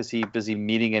this week? Is he busy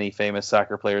meeting any famous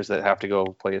soccer players that have to go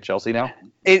play at Chelsea now?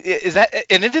 Is that,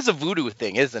 and it is a voodoo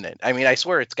thing, isn't it? I mean, I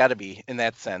swear it's got to be in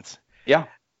that sense. Yeah.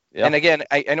 And again,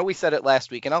 I know we said it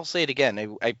last week, and I'll say it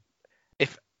again.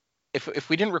 If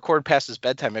we didn't record past his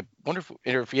bedtime, I wonder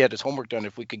if he had his homework done,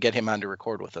 if we could get him on to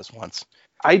record with us once.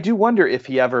 I do wonder if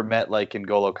he ever met like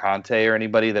N'Golo Kante or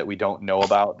anybody that we don't know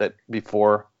about that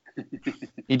before.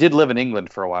 He did live in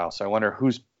England for a while, so I wonder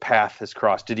whose path has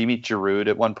crossed. Did he meet Giroud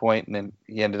at one point and then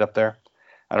he ended up there?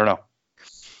 I don't know.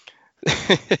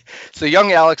 So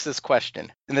young Alex's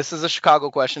question, and this is a Chicago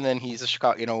question, and he's a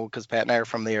Chicago, because Pat and I are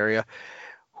from the area.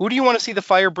 Who do you want to see the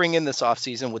Fire bring in this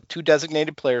offseason with 2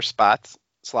 designated player slots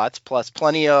plus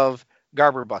plenty of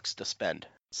Garber bucks to spend?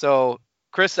 So,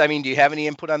 Chris, I mean, do you have any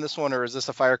input on this one, or is this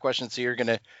a Fire question so you're going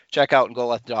to check out and go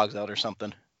let the dogs out or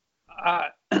something?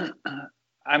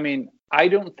 I mean, I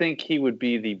don't think he would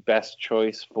be the best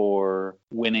choice for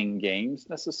winning games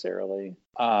necessarily.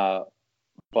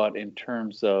 But in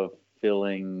terms of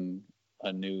filling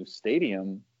a new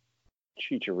stadium,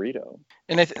 Chicharito.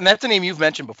 And that's a name you've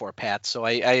mentioned before, Pat. So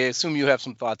I assume you have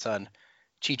some thoughts on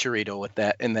Chicharito with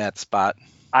that in that spot.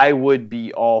 I would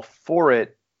be all for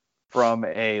it from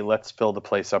a let's fill the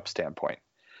place up standpoint.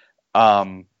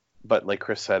 But like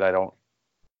Chris said, I don't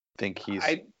think he's.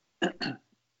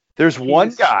 There's one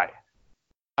guy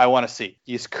I want to see.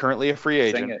 He's currently a free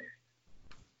agent.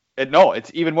 No,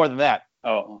 it's even more than that.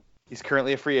 Oh. He's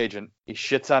currently a free agent. He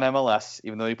shits on MLS,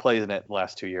 even though he plays in it the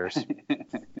last 2 years.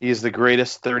 He's the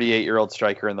greatest 38-year-old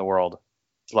striker in the world,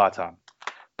 Zlatan.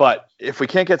 But if we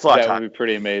can't get Zlatan, that would be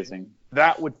pretty amazing.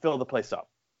 That would fill the place up.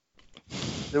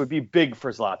 It would be big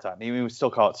for Zlatan. We would still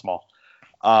call it small.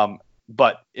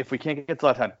 But if we can't get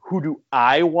Zlatan, who do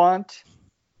I want?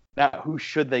 Now, who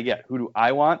should they get? Who do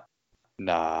I want?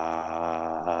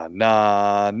 Na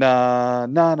na na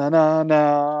na na na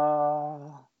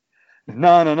na.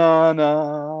 Na na na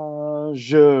na.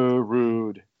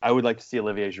 Giroud. I would like to see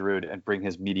Olivier Giroud and bring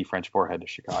his meaty French forehead to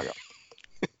Chicago.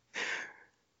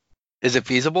 Is it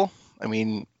feasible? I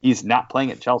mean, he's not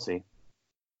playing at Chelsea,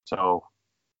 so.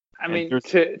 I mean,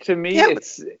 to me, yeah,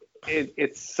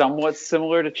 it's somewhat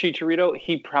similar to Chicharito.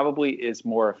 He probably is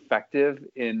more effective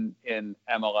in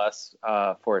MLS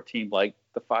for a team like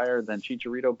the Fire than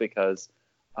Chicharito because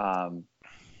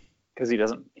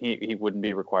he wouldn't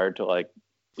be required to like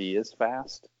be as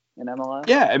fast in MLS.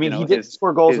 Yeah, I mean, he did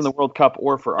score goals in the World Cup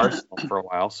or for Arsenal for a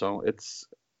while, so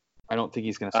I don't think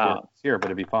he's going to score this year, but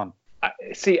it'd be fun.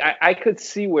 I could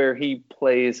see where he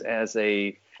plays as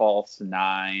a false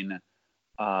nine.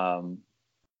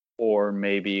 Or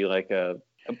maybe like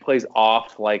plays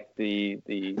off like the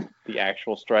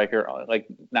actual striker, like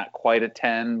not quite a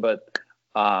 10, but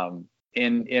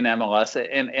in MLS,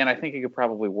 and I think he could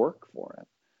probably work for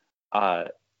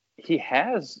it. He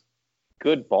has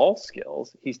good ball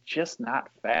skills. He's just not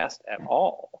fast at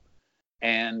all.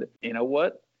 And you know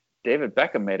what? David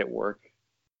Beckham made it work.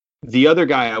 The other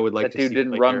guy I would like to see. That dude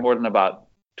didn't run more than about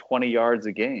 20 yards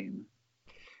a game.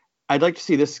 I'd like to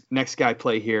see this next guy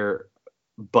play here,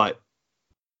 but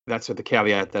that's with the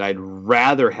caveat that I'd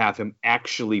rather have him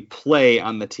actually play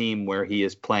on the team where he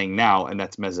is playing now, and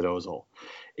that's Mesut Ozil.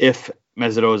 If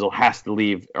Mesut Ozil has to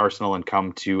leave Arsenal and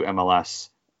come to MLS,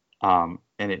 I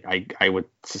would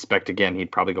suspect, again,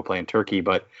 he'd probably go play in Turkey,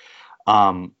 but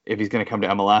if he's going to come to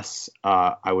MLS,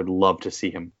 I would love to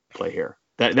see him play here.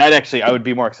 That actually, I would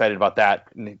be more excited about that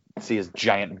and see his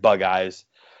giant bug eyes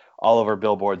all over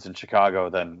billboards in Chicago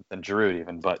than Giroud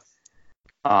even, but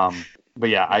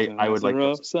yeah, I would like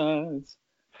to.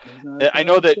 I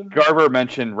know that Garber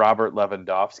mentioned Robert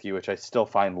Lewandowski, which I still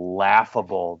find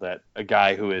laughable that a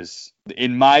guy who is,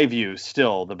 in my view,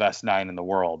 still the best 9 in the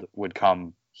world would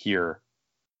come here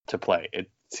to play. It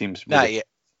seems not yet.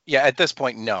 Yeah, at this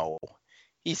point, no.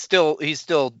 He's still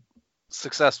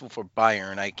successful for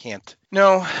Bayern. I can't.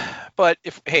 No, but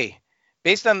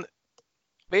based on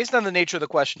the nature of the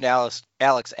question Alex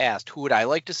asked, who would I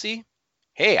like to see?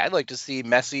 Hey, I'd like to see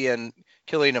Messi and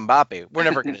Kylian Mbappe. We're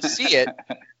never going to see it,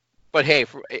 but hey,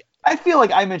 I feel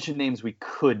like I mentioned names we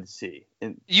could see.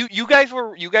 You guys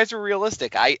were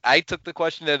realistic. I took the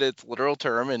question at its literal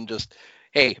term and just,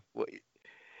 hey.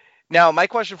 Now my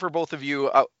question for both of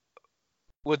you,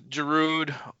 with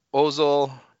Giroud,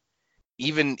 Ozil,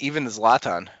 even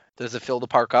Zlatan, does it fill the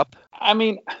park up? I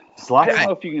mean, I don't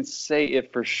know if you can say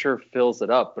it for sure fills it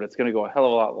up, but it's going to go a hell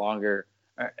of a lot longer,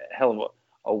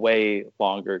 a way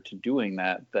longer to doing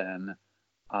that than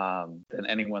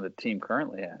anyone the team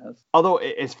currently has. Although,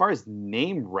 as far as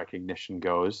name recognition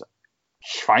goes,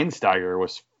 Schweinsteiger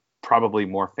was probably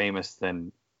more famous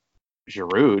than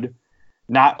Giroud.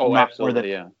 Not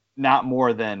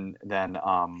more than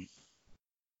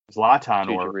Zlatan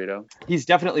Chicharito. He's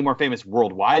definitely more famous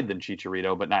worldwide than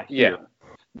Chicharito, but not here. Yeah.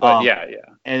 But yeah.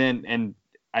 And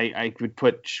I would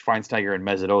put Schweinsteiger and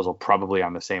Mesut Ozil probably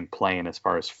on the same plane as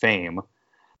far as fame.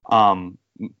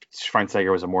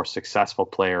 Schweinsteiger was a more successful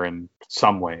player in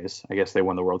some ways. I guess they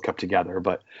won the World Cup together,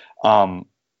 but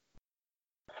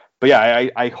yeah,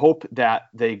 I hope that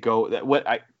they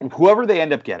go whoever they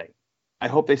end up getting, I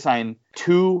hope they sign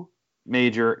 2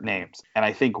 major names, and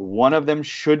I think one of them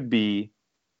should be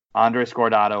Andres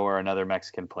Guardado or another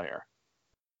Mexican player,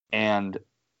 and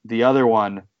the other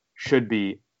one should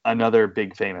be another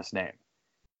big famous name.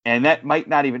 And that might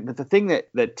not even, but the thing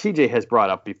that TJ has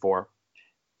brought up before,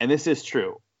 and this is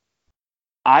true,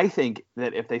 I think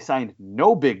that if they signed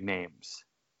no big names,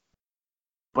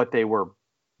 but they were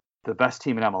the best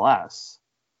team in MLS,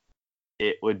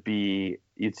 it would be,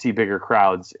 you'd see bigger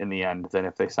crowds in the end than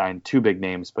if they signed 2 big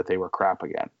names, but they were crap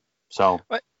again. So,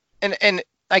 and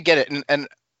I get it. And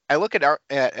I look at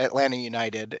Atlanta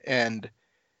United, and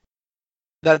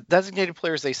the designated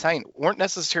players they signed weren't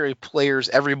necessarily players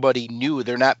everybody knew.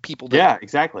 They're not people. Yeah,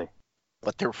 exactly.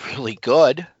 But they're really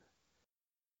good.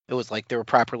 It was like they were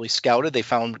properly scouted. They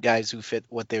found guys who fit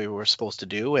what they were supposed to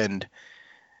do, and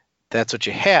that's what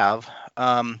you have.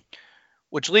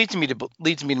 which leads me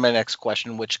to my next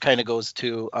question, which kind of goes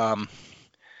to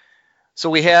so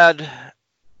we had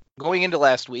going into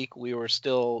last week, we were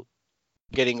still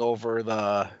getting over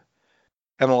the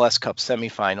MLS Cup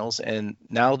semifinals, and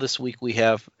now this week we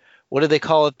have, what do they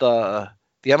call it, the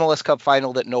MLS Cup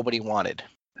final that nobody wanted.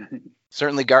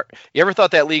 Certainly, you ever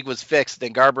thought that league was fixed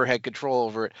and Garber had control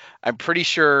over it? I'm pretty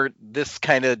sure this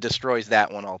kind of destroys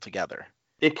that one altogether.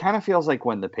 It kind of feels like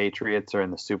when the Patriots are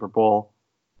in the Super Bowl,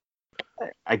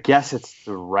 I guess it's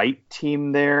the right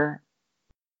team there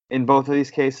in both of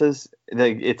these cases.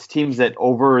 It's teams that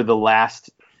over the last,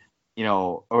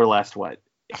 what,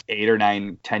 8 or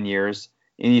 9, 10 years,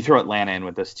 and you throw Atlanta in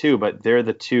with this too, but they're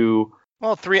the two.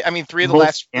 Well, three of the most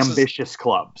last ambitious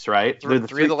clubs, right? They're the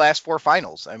three of the last 4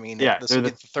 finals. I mean, yeah, this will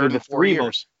get the third in 4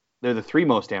 years. They're the 3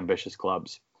 most ambitious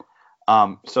clubs.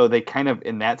 So they kind of,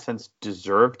 in that sense,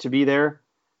 deserve to be there.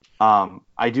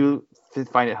 I do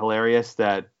find it hilarious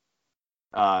that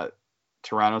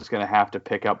Toronto's going to have to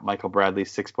pick up Michael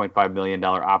Bradley's $6.5 million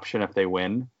option if they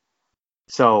win.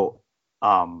 So,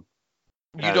 you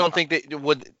don't think they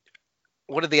would?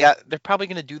 What are they're probably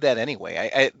going to do that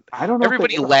anyway. I don't know.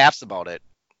 Everybody laughs about it,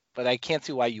 but I can't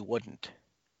see why you wouldn't.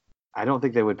 I don't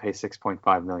think they would pay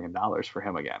 $6.5 million for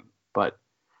him again. But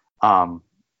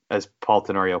as Paul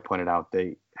Tenorio pointed out,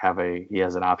 he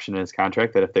has an option in his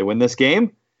contract that if they win this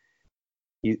game,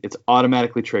 it's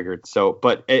automatically triggered. So,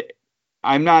 but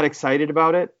I'm not excited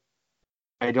about it.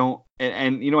 I don't.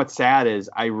 And you know what's sad is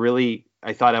I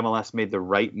thought MLS made the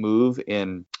right move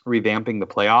in revamping the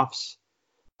playoffs.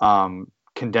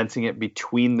 Condensing it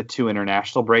between the 2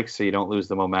 international breaks so you don't lose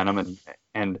the momentum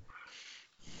and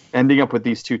ending up with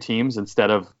these 2 teams instead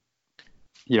of,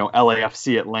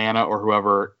 LAFC, Atlanta, or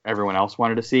whoever everyone else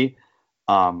wanted to see.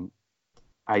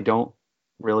 I don't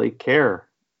really care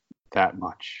that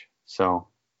much. So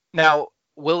now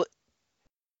will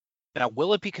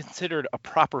it be considered a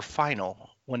proper final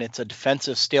when it's a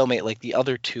defensive stalemate like the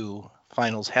other 2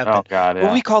 finals have been? Oh God, yeah.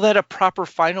 Will we call that a proper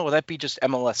final, or would that be just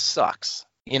MLS sucks?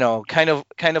 Kind of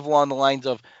along the lines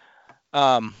of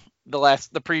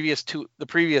the previous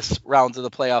rounds of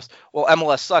the playoffs. Well,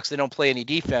 MLS sucks; they don't play any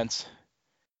defense.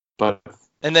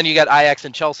 And then you got Ajax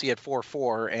and Chelsea at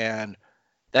 4-4, and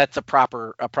that's a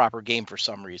proper game for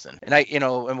some reason. And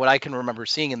and what I can remember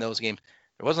seeing in those games,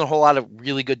 there wasn't a whole lot of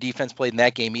really good defense played in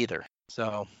that game either.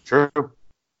 So true.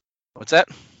 What's that?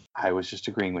 I was just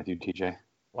agreeing with you, TJ.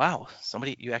 Wow,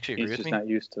 you actually agree with me? He's just not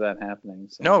used to that happening.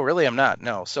 So. No, really, I'm not.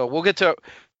 No. So we'll get to.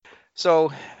 So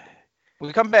when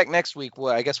we come back next week,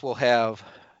 I guess we'll have,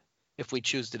 if we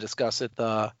choose to discuss it,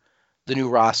 the new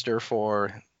roster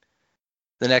for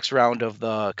the next round of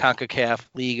the CONCACAF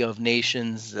League of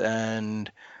Nations and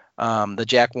the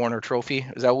Jack Warner Trophy.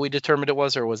 Is that what we determined it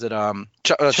was, or was it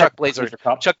Chuck Blazer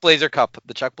Cup? Chuck Blazer Cup.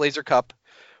 The Chuck Blazer Cup.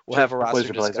 We'll have a roster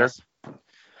to discuss.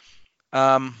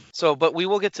 But we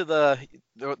will get to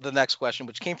the next question,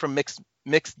 which came from Mix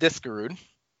Discarud,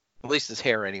 at least his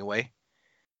hair anyway.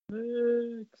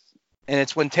 And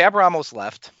it's when Tab Ramos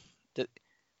left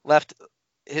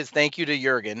his thank you to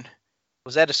Jurgen.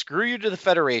 Was that a screw you to the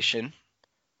Federation,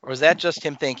 or was that just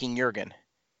him thanking Jurgen?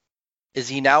 Is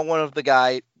he now one of the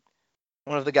guys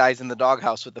in the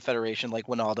doghouse with the Federation, like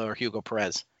Wijnaldum or Hugo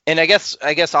Perez? And I guess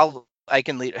I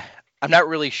can lead. I'm not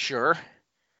really sure.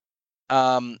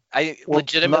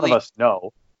 Legitimately, none of us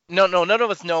know. No, none of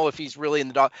us know if he's really in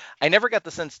the dog. I never got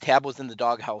the sense Tab was in the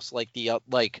doghouse like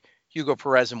like Hugo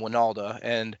Perez and Wijnaldum,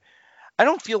 and I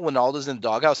don't feel Wijnaldum's in the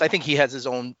doghouse. I think he has his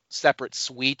own separate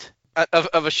suite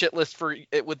of a shit list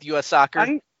with U.S.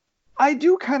 Soccer. I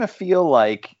do kind of feel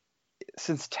like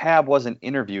since Tab wasn't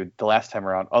interviewed the last time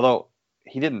around, although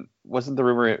wasn't the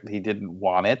rumor he didn't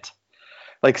want it,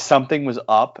 like something was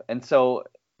up, and so.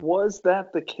 Was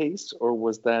that the case, or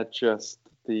was that just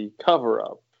the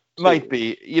cover-up? Might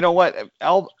be. You know what?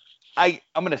 I'm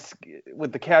going to,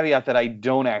 with the caveat that I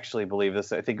don't actually believe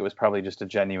this, I think it was probably just a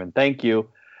genuine thank you.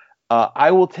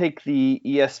 I will take the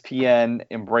ESPN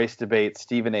Embrace Debate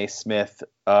Stephen A. Smith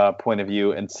point of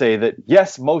view and say that,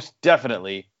 yes, most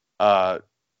definitely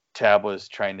Tab was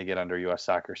trying to get under U.S.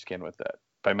 Soccer skin with that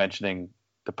by mentioning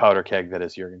the powder keg that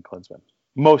is Jurgen Klinsmann.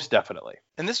 Most definitely.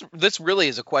 And this really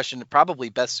is a question probably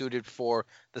best suited for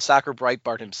the Soccer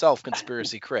Breitbart himself,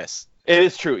 Conspiracy Chris. It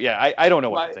is true. Yeah, I don't know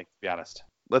what to think, to be honest.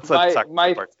 My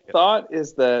thought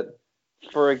is that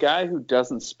for a guy who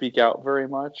doesn't speak out very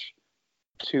much,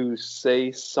 to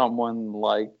say someone's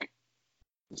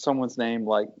name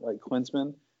like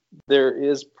Klinsmann, there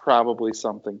is probably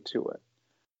something to it.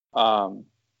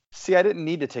 See, I didn't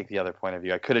need to take the other point of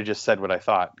view. I could have just said what I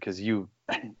thought because you'll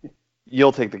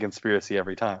take the conspiracy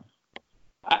every time.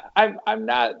 I'm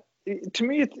not to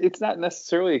me, it's not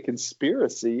necessarily a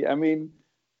conspiracy. I mean,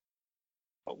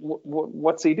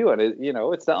 what's he doing?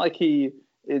 It's not like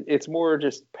it's more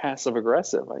just passive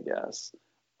aggressive, I guess.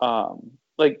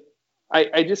 Like,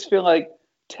 I just feel like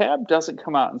Tab doesn't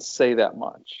come out and say that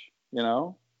much.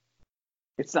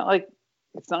 It's not like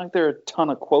there are a ton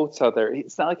of quotes out there.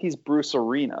 It's not like he's Bruce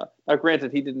Arena. Now,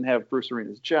 granted, he didn't have Bruce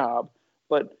Arena's job,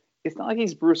 but it's not like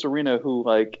he's Bruce Arena who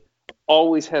like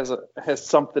always has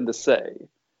something to say.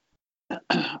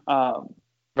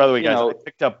 By the way, guys, I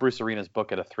picked up Bruce Arena's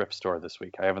book at a thrift store this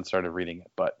week. I haven't started reading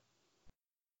it, but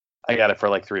I got it for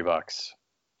like $3.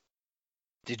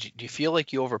 Do you feel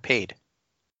like you overpaid?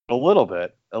 A little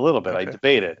bit. Okay. I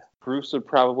debated. Bruce would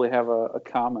probably have a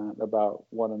comment about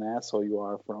what an asshole you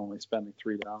are for only spending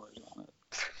 $3 on it.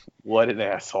 What an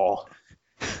asshole.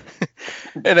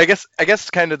 And I guess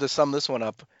kind of to sum this one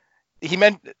up, he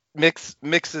meant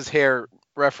Mix's hair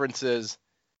references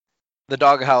the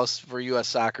doghouse for U.S.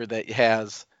 soccer that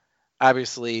has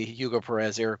obviously Hugo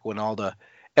Perez, Eric Winalda.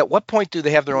 At what point do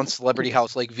they have their own celebrity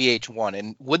house like VH1?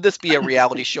 And would this be a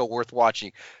reality show worth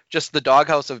watching? Just the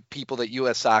doghouse of people that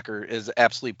U.S. soccer is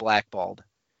absolutely blackballed.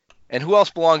 And who else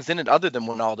belongs in it other than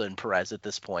Winalda and Perez at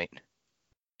this point?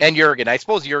 And Jurgen. I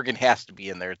suppose Jurgen has to be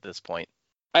in there at this point.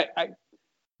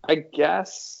 I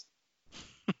guess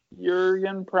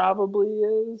Jurgen probably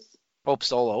is. Hope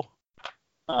Solo.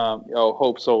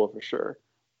 Hope Solo for sure.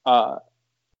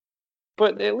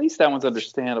 But at least that one's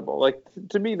understandable. Like,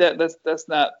 to me, that's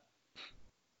not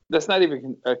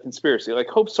even a conspiracy. Like,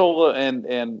 Hope Solo and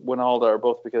Winalda are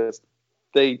both because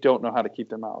they don't know how to keep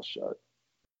their mouths shut,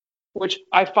 which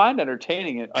I find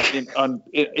entertaining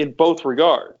in both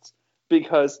regards,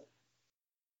 because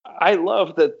I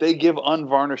love that they give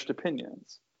unvarnished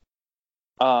opinions.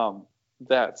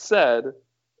 That said,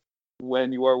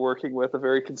 when you are working with a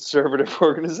very conservative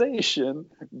organization,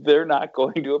 they're not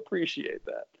going to appreciate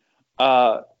that.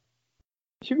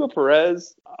 Hugo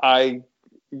Perez,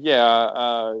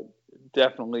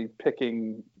 definitely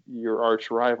picking your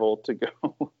arch rival to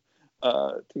go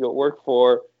work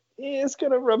for is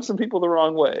going to rub some people the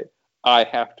wrong way. I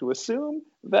have to assume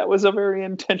that was a very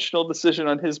intentional decision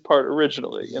on his part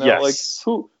originally. Yes. Like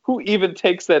who even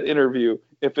takes that interview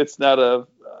if it's not a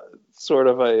sort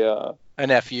of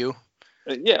an FU?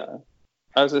 Yeah,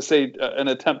 I was going to say an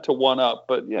attempt to one up,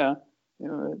 but yeah,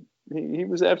 he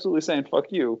was absolutely saying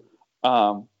 "fuck you."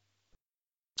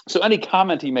 So any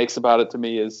comment he makes about it to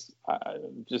me is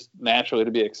just naturally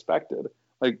to be expected.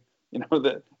 Like,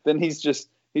 that then he's just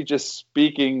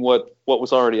speaking what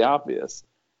was already obvious.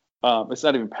 It's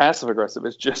not even passive aggressive;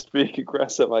 it's just being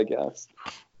aggressive, I guess.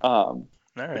 All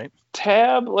right.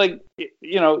 Tab, like,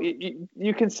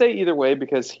 you can say either way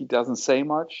because he doesn't say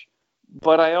much,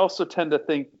 but I also tend to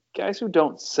think guys who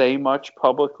don't say much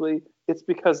publicly, it's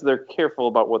because they're careful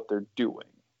about what they're doing.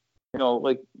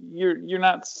 Like, you're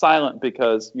not silent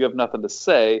because you have nothing to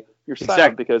say. You're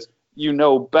silent because you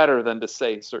know better than to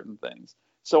say certain things.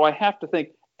 So I have to think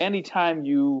anytime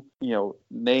you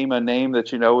name a name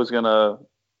that is going to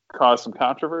cause some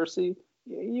controversy,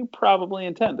 you probably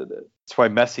intended it. That's why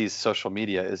Messi's social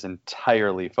media is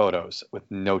entirely photos with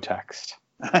no text.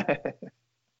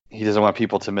 He doesn't want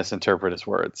people to misinterpret his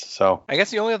words. So I guess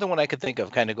the only other one I could think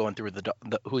of, kind of going through the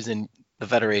who's in the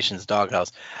Federation's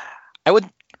doghouse, I would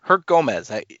Herc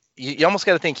Gomez. You almost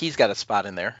got to think he's got a spot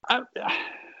in there.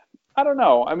 I don't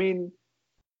know. I mean,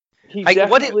 he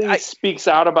definitely speaks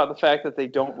out about the fact that they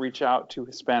don't reach out to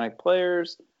Hispanic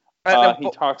players. He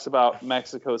talks about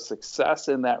Mexico's success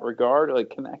in that regard,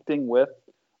 like connecting with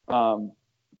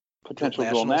potential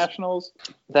dual nationals.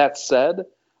 That said,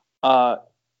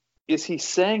 is he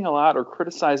saying a lot or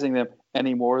criticizing them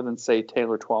any more than, say,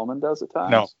 Taylor Twellman does at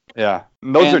times? No. Yeah.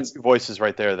 Those are two voices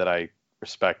right there that I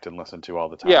respect and listen to all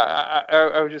the time. Yeah,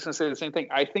 I was just going to say the same thing.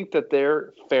 I think that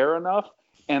they're fair enough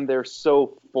and they're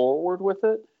so forward with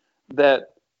it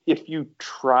that if you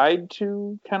tried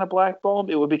to kind of blackball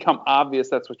them, it would become obvious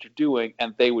that's what you're doing,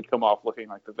 and they would come off looking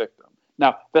like the victim.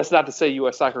 Now, that's not to say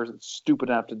U.S. soccer isn't stupid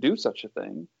enough to do such a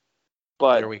thing,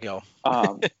 but there we go.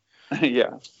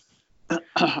 Yeah,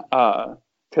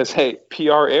 because hey,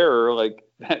 PR error, like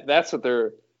that's what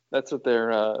they're.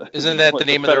 Isn't that the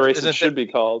name of their Federation should be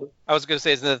called? I was going to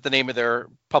say, isn't that the name of their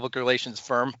public relations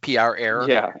firm, PR error?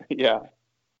 Yeah.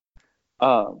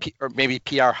 Or maybe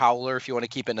PR howler if you want to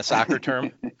keep it in a soccer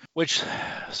term. Which,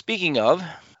 speaking of,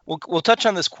 we'll touch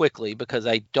on this quickly because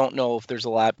I don't know if there's a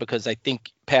lot, because I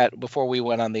think, Pat, before we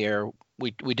went on the air,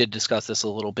 we did discuss this a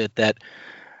little bit, that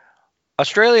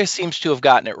Australia seems to have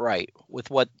gotten it right with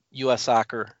what U.S.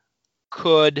 soccer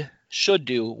should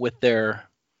do with their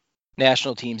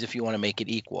national teams if you want to make it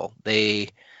equal. They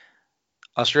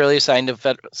Australia signed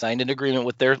an agreement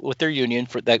with their union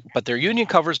for that, but their union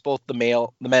covers both the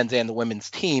men's and the women's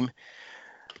team.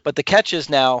 But the catch is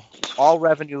now all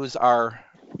revenues are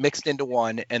mixed into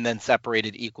one and then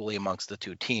separated equally amongst the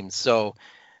two teams. So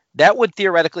that would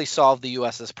theoretically solve the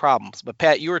US's problems. But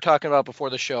Pat, you were talking about before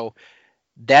the show,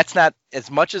 that's not,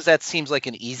 as much as that seems like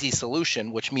an easy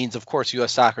solution, which means, of course,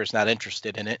 US soccer is not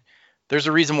interested in it. There's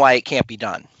a reason why it can't be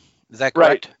done. Is that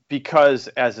correct? Right, because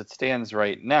as it stands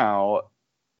right now,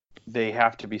 they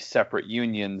have to be separate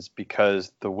unions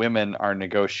because the women are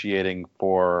negotiating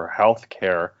for health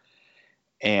care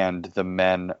and the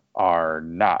men are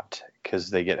not, because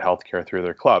they get health care through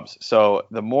their clubs. So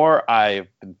the more I've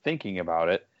been thinking about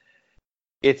it,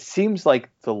 it seems like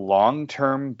the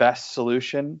long-term best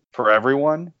solution for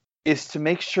everyone is to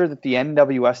make sure that the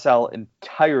NWSL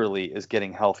entirely is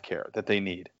getting health care that they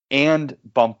need and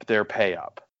bump their pay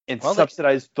up and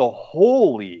subsidize the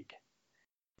whole league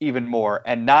even more,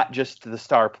 and not just the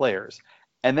star players.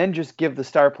 And then just give the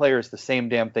star players the same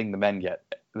damn thing the men get.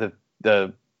 The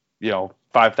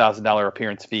 $5,000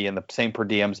 appearance fee and the same per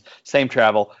diems, same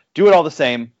travel. Do it all the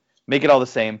same, make it all the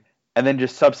same, and then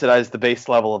just subsidize the base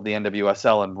level of the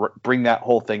NWSL and bring that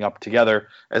whole thing up together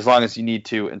as long as you need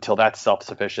to until that's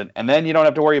self-sufficient. And then you don't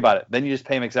have to worry about it. Then you just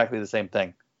pay them exactly the same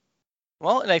thing.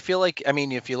 Well, and I feel like,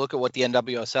 if you look at what the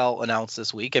NWSL announced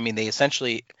this week, they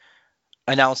essentially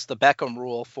announced the Beckham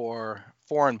rule for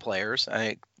foreign players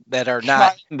that are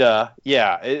not.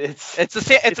 It's a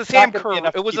Sam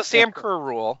Kerr. It was a Sam Kerr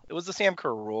rule. It was the Sam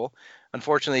Kerr rule.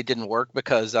 Unfortunately, it didn't work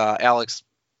because Alex's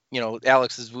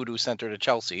voodoo sent her to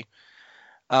Chelsea.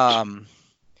 But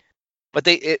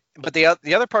the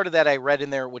other part of that I read in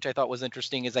there, which I thought was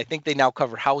interesting, is I think they now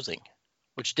cover housing,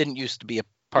 which didn't used to be a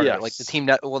part of it. Like the team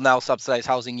will now subsidize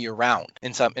housing year round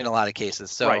in a lot of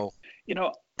cases. So. Right.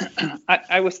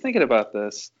 I was thinking about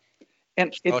this,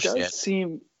 and it does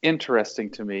seem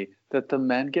interesting to me that the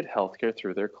men get healthcare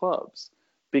through their clubs,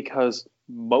 because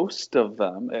most of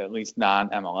them, at least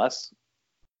non-MLS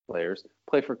players,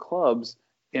 play for clubs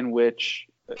in which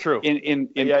in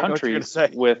countries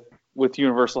with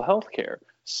universal healthcare.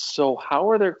 So how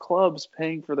are their clubs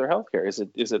paying for their healthcare?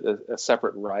 Is it a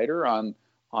separate rider on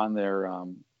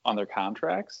their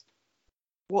contracts?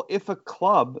 Well, if a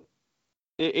club.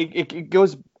 It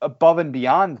goes above and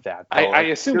beyond that. I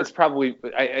assume it's probably.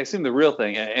 I assume the real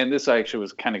thing, and this actually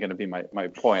was kind of going to be my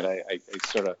point. I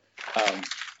sort of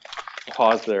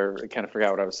paused there, and kind of forgot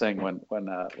what I was saying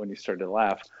when you started to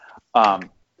laugh. I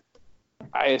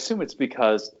assume it's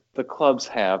because the clubs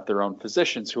have their own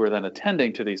physicians who are then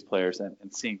attending to these players and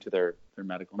seeing to their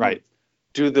medical needs. Right.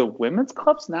 Do the women's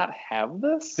clubs not have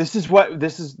this? This is what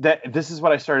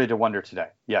I started to wonder today.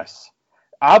 Yes.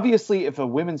 Obviously, if a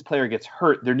women's player gets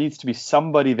hurt, there needs to be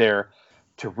somebody there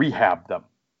to rehab them,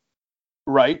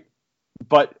 right?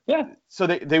 But so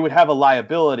they would have a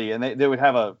liability and they would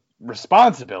have a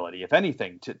responsibility, if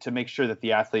anything, to make sure that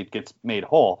the athlete gets made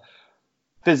whole,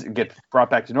 gets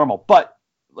brought back to normal. But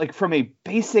like from a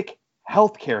basic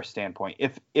healthcare standpoint,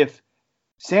 if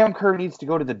Sam Kerr needs to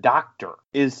go to the doctor,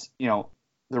 is the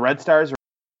Red Stars or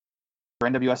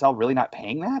NWSL really not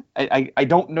paying that? I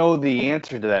don't know the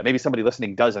answer to that. Maybe somebody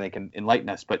listening does and they can enlighten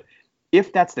us. But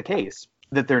if that's the case,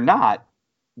 that they're not,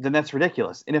 then that's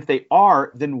ridiculous. And if they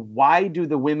are, then why do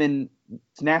the women's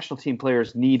national team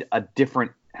players need a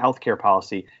different healthcare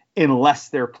policy unless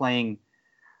they're playing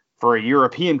for a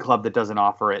European club that doesn't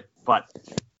offer it? But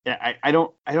I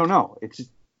don't know.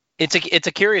 It's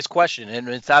a curious question, and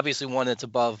it's obviously one that's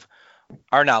above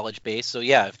our knowledge base. So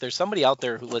if there's somebody out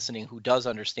there listening who does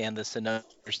understand this and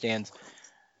understands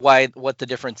what the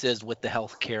difference is with the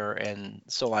healthcare and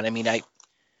so on.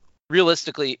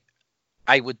 Realistically,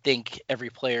 I would think every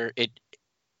player,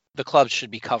 the clubs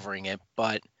should be covering it,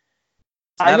 but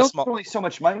I know there's only so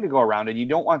much money to go around, and you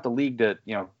don't want the league to,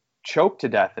 choke to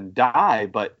death and die.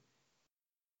 But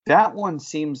that one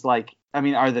seems like,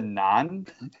 are the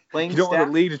non-playing You don't want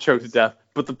the league to choke to death,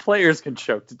 but the players can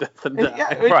choke to death and die.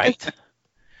 Yeah, right.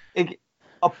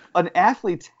 An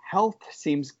athlete's health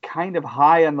seems kind of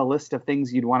high on the list of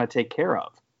things you'd want to take care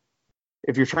of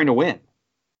if you're trying to win.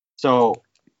 So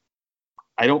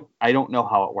I don't know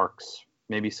how it works.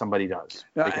 Maybe somebody does.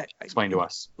 Explain to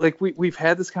us. Like we've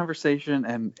had this conversation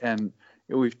and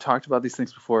we've talked about these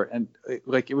things before, and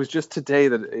it was just today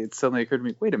that it suddenly occurred to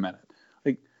me, wait a minute.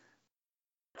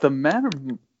 The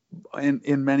men are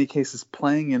in many cases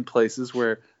playing in places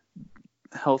where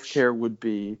healthcare would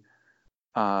be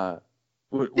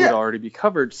would already be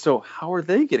covered. So how are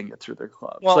they getting it through their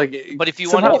clubs? Well, but if you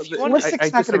want,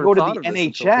 Lisic's not going to go to the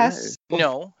NHS.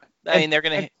 No, they're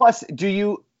going to. Plus, do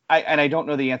you? I don't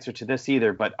know the answer to this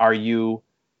either. But are you,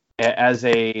 as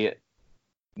a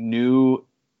new,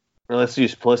 or let's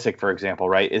use Pulisic, for example,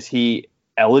 right? Is he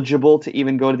eligible to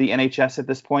even go to the NHS at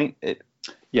this point?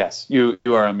 Yes, you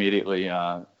are immediately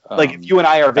like if you and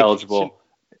I are eligible.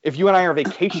 If you and I are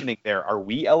vacationing there, are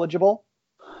we eligible?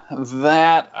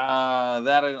 That I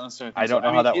don't understand. I don't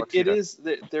know how that works.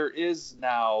 There is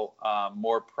now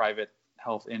more private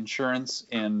health insurance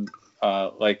in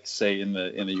like say in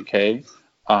the UK.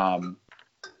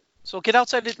 So get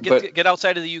outside of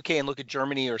the UK and look at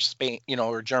Germany or Spain,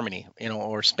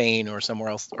 or Spain or somewhere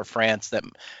else, or France that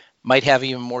might have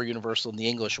even more universal than the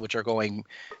English, which are going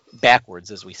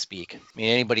backwards as we speak. I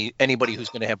mean, anybody who's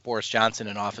going to have Boris Johnson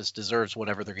in office deserves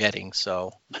whatever they're getting.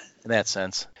 So, in that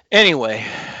sense. Anyway,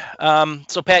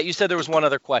 so Pat, you said there was one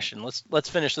other question. Let's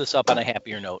finish this up on a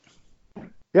happier note.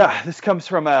 Yeah, this comes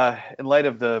from in light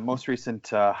of the most recent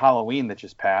Halloween that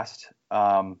just passed.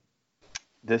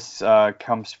 This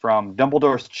comes from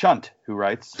Dumbledore's Chunt, who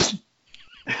writes,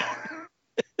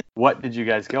 "What did you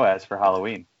guys go as for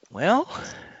Halloween?" Well,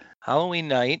 Halloween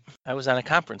night, I was on a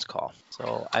conference call,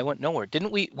 so I went nowhere.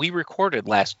 Didn't we? We recorded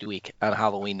last week on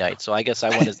Halloween night, so I guess I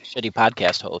went as a shitty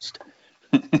podcast host.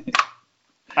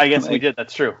 I guess we did.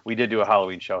 That's true. We did do a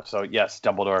Halloween show. So yes,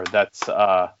 Dumbledore. That's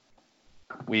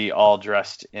we all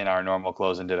dressed in our normal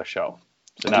clothes and did a show.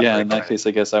 So in that case,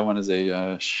 I guess I went as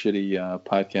a shitty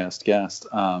podcast guest.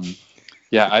 I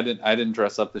didn't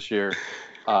dress up this year.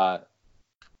 One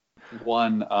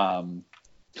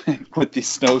with the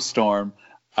snowstorm.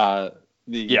 The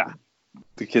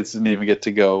kids didn't even get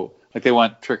to go. Like they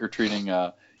went trick or treating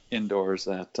indoors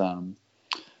at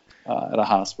a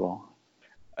hospital.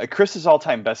 Chris's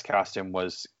all-time best costume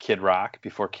was Kid Rock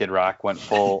before Kid Rock went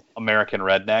full American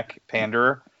redneck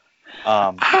panderer.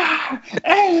 I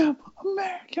am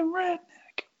American redneck,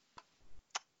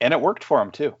 and it worked for him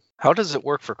too. How does it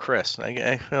work for Chris? I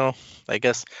guess. Well,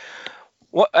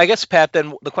 I guess Pat.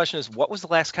 Then the question is, what was the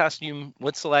last costume?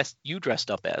 What's the last you dressed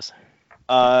up as?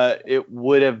 It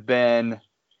would have been,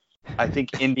 I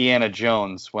think, Indiana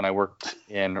Jones when I worked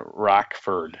in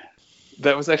Rockford.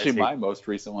 That was actually my most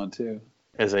recent one too.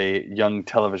 As a young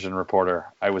television reporter,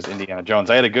 I was Indiana Jones.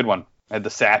 I had a good one. I had the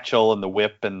satchel and the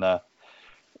whip and the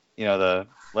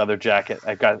leather jacket.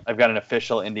 I've got an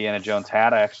official Indiana Jones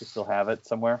hat. I actually still have it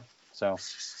somewhere. So,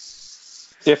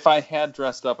 if I had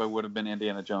dressed up, I would have been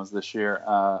Indiana Jones this year.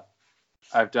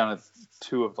 I've done it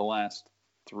 2 of the last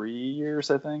 3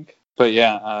 years, I think. But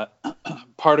yeah,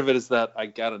 part of it is that I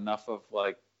got enough of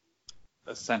like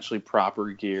essentially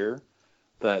proper gear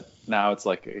that now it's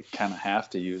like I kind of have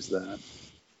to use that.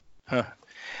 Huh.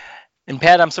 And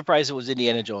Pat, I'm surprised it was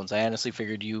Indiana Jones. I honestly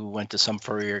figured you went to some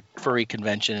furry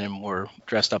convention and were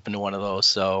dressed up into one of those.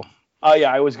 So. Oh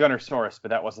yeah, I was Gunnersaurus, but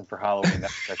that wasn't for Halloween.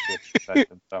 That's actually a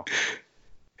convention. So.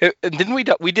 Didn't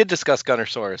we did discuss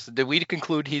Gunnersaurus? Did we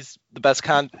conclude he's the best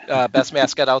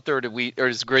mascot out there, or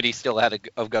is Gritty still ahead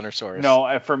of Gunnersaurus?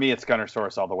 No, for me it's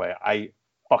Gunnersaurus all the way. I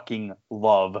fucking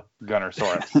love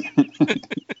Gunnersaurus.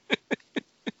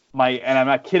 And I'm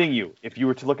not kidding you. If you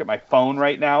were to look at my phone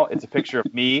right now, it's a picture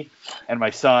of me and my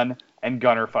son and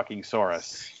Gunner fucking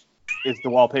Saurus. Is the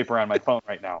wallpaper on my phone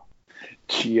right now?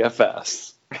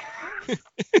 GFS.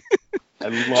 I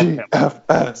love him.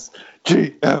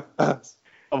 GFS.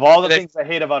 Of all the things I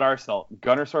hate about Arsenal,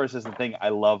 Gunnersaurus is the thing I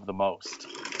love the most.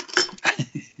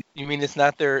 You mean it's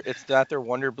not their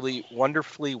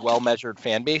wonderfully well measured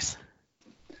fan base?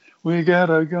 We got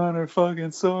a Gunner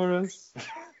fucking Saurus.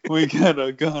 We got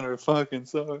a Gunner fucking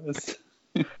Saurus.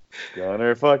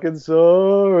 Gunner fucking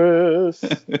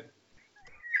Saurus.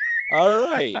 All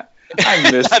right.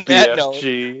 I miss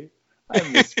BFG. I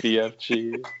miss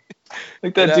BFG.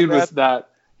 Like that dude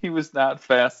was not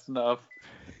fast enough,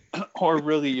 or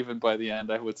really even by the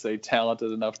end, I would say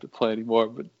talented enough to play anymore.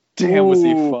 But damn, was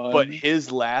he fun. But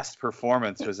his last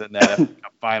performance was in that FA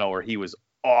Cup final where he was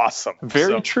awesome.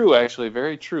 Very true, actually.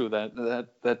 Very true.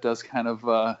 That does kind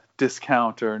of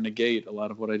discount or negate a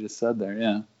lot of what I just said there.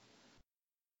 Yeah.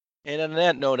 And on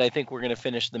that note, I think we're going to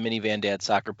finish the Minivan Dad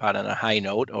Soccer Pod on a high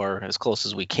note, or as close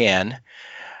as we can.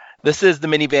 This is the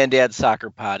Minivan Dad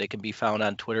Soccer Pod. It can be found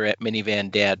on Twitter at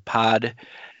Minivan Dad Pod.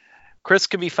 Chris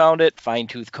can be found at Fine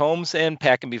Tooth Combs, and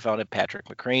Pat can be found at Patrick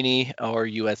McCraney, or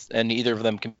US, and either of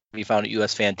them can be found at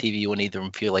US Fan TV when either of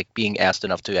them feel like being asked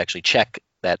enough to actually check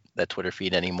that Twitter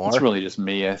feed anymore. It's really just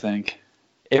me, I think.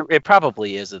 It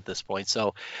probably is at this point.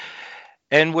 So,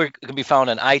 and we can be found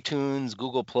on iTunes,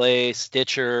 Google Play,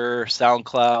 Stitcher,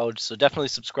 SoundCloud. So definitely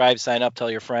subscribe, sign up,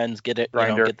 tell your friends, get it,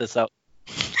 get this out.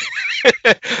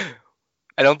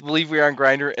 I don't believe we're on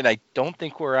Grindr, and I don't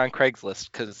think we're on Craigslist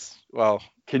because, well,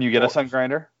 can you get us on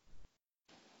Grindr?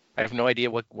 I have no idea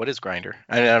what is Grindr.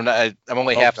 I'm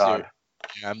only half serious.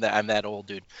 I'm that old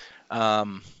dude. I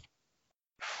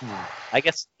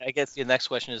guess the next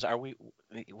question is,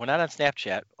 we're not on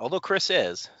Snapchat, although Chris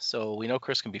is, so we know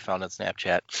Chris can be found on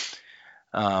Snapchat.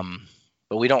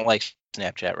 But we don't like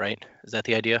Snapchat, right? Is that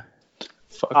the idea?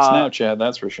 Fuck Snapchat,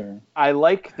 that's for sure. I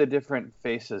like the different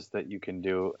faces that you can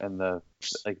do and the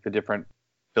different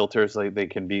filters. Like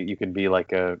you can be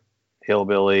like a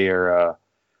hillbilly or a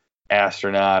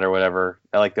astronaut or whatever.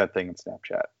 I like that thing in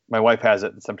Snapchat. My wife has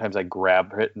it, and sometimes I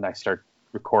grab it and I start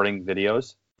recording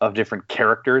videos of different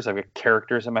characters. I've got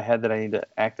characters in my head that I need to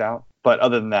act out. But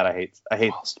other than that, I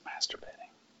hate whilst masturbating.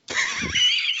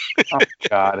 Oh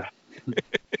God.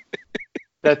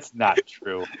 That's not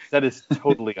true. That is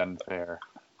totally unfair.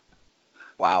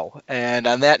 Wow. And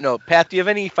on that note, Pat, do you have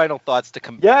any final thoughts to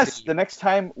come? Yes, the next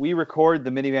time we record the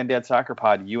Minivan Dad Soccer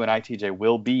Pod, you and I, TJ,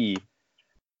 will be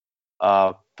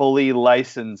fully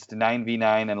licensed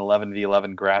 9v9 and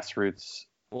 11v11 grassroots.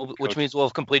 Which means we'll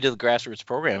have completed the grassroots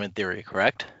program in theory,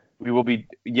 correct? We will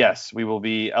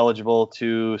be eligible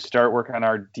to start work on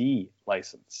our D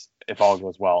license if all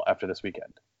goes well after this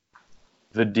weekend.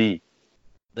 The D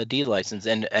license.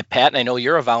 And Pat, I know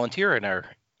you're a volunteer in our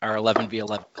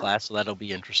 11v11 class, so that'll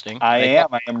be interesting. I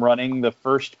am running the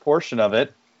first portion of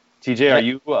it. TJ, Are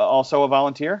you also a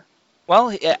volunteer? Well,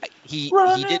 he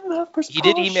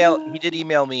did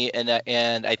email me,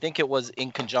 and I think it was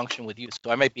in conjunction with you,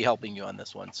 so I might be helping you on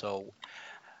this one. So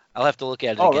I'll have to look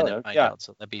at it again and find out.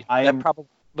 So probably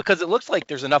because it looks like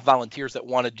there's enough volunteers that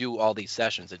want to do all these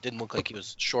sessions. It didn't look like he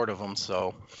was short of them.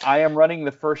 So I am running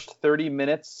the first 30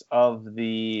 minutes of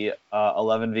the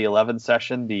 11v11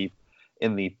 session.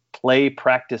 In the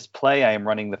practice play, I am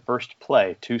running the first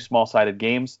play, 2 small-sided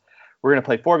games. We're going to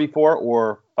play 4v4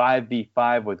 or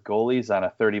 5v5 with goalies on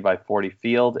a 30x40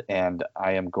 field, and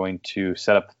I am going to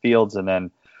set up the fields and then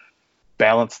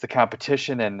balance the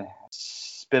competition and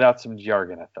spit out some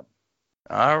jargon at them.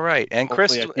 All right. And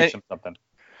Chris, I teach them something.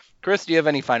 Chris, do you have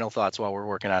any final thoughts while we're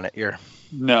working on it here?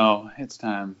 No, it's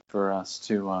time for us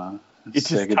to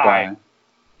say goodbye. Time.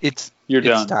 It's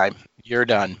done. Time. You're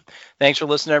done. Thanks for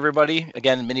listening, everybody.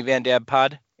 Again, Minivan Dad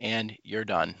Pod, and you're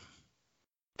done.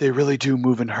 They really do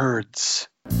move in herds.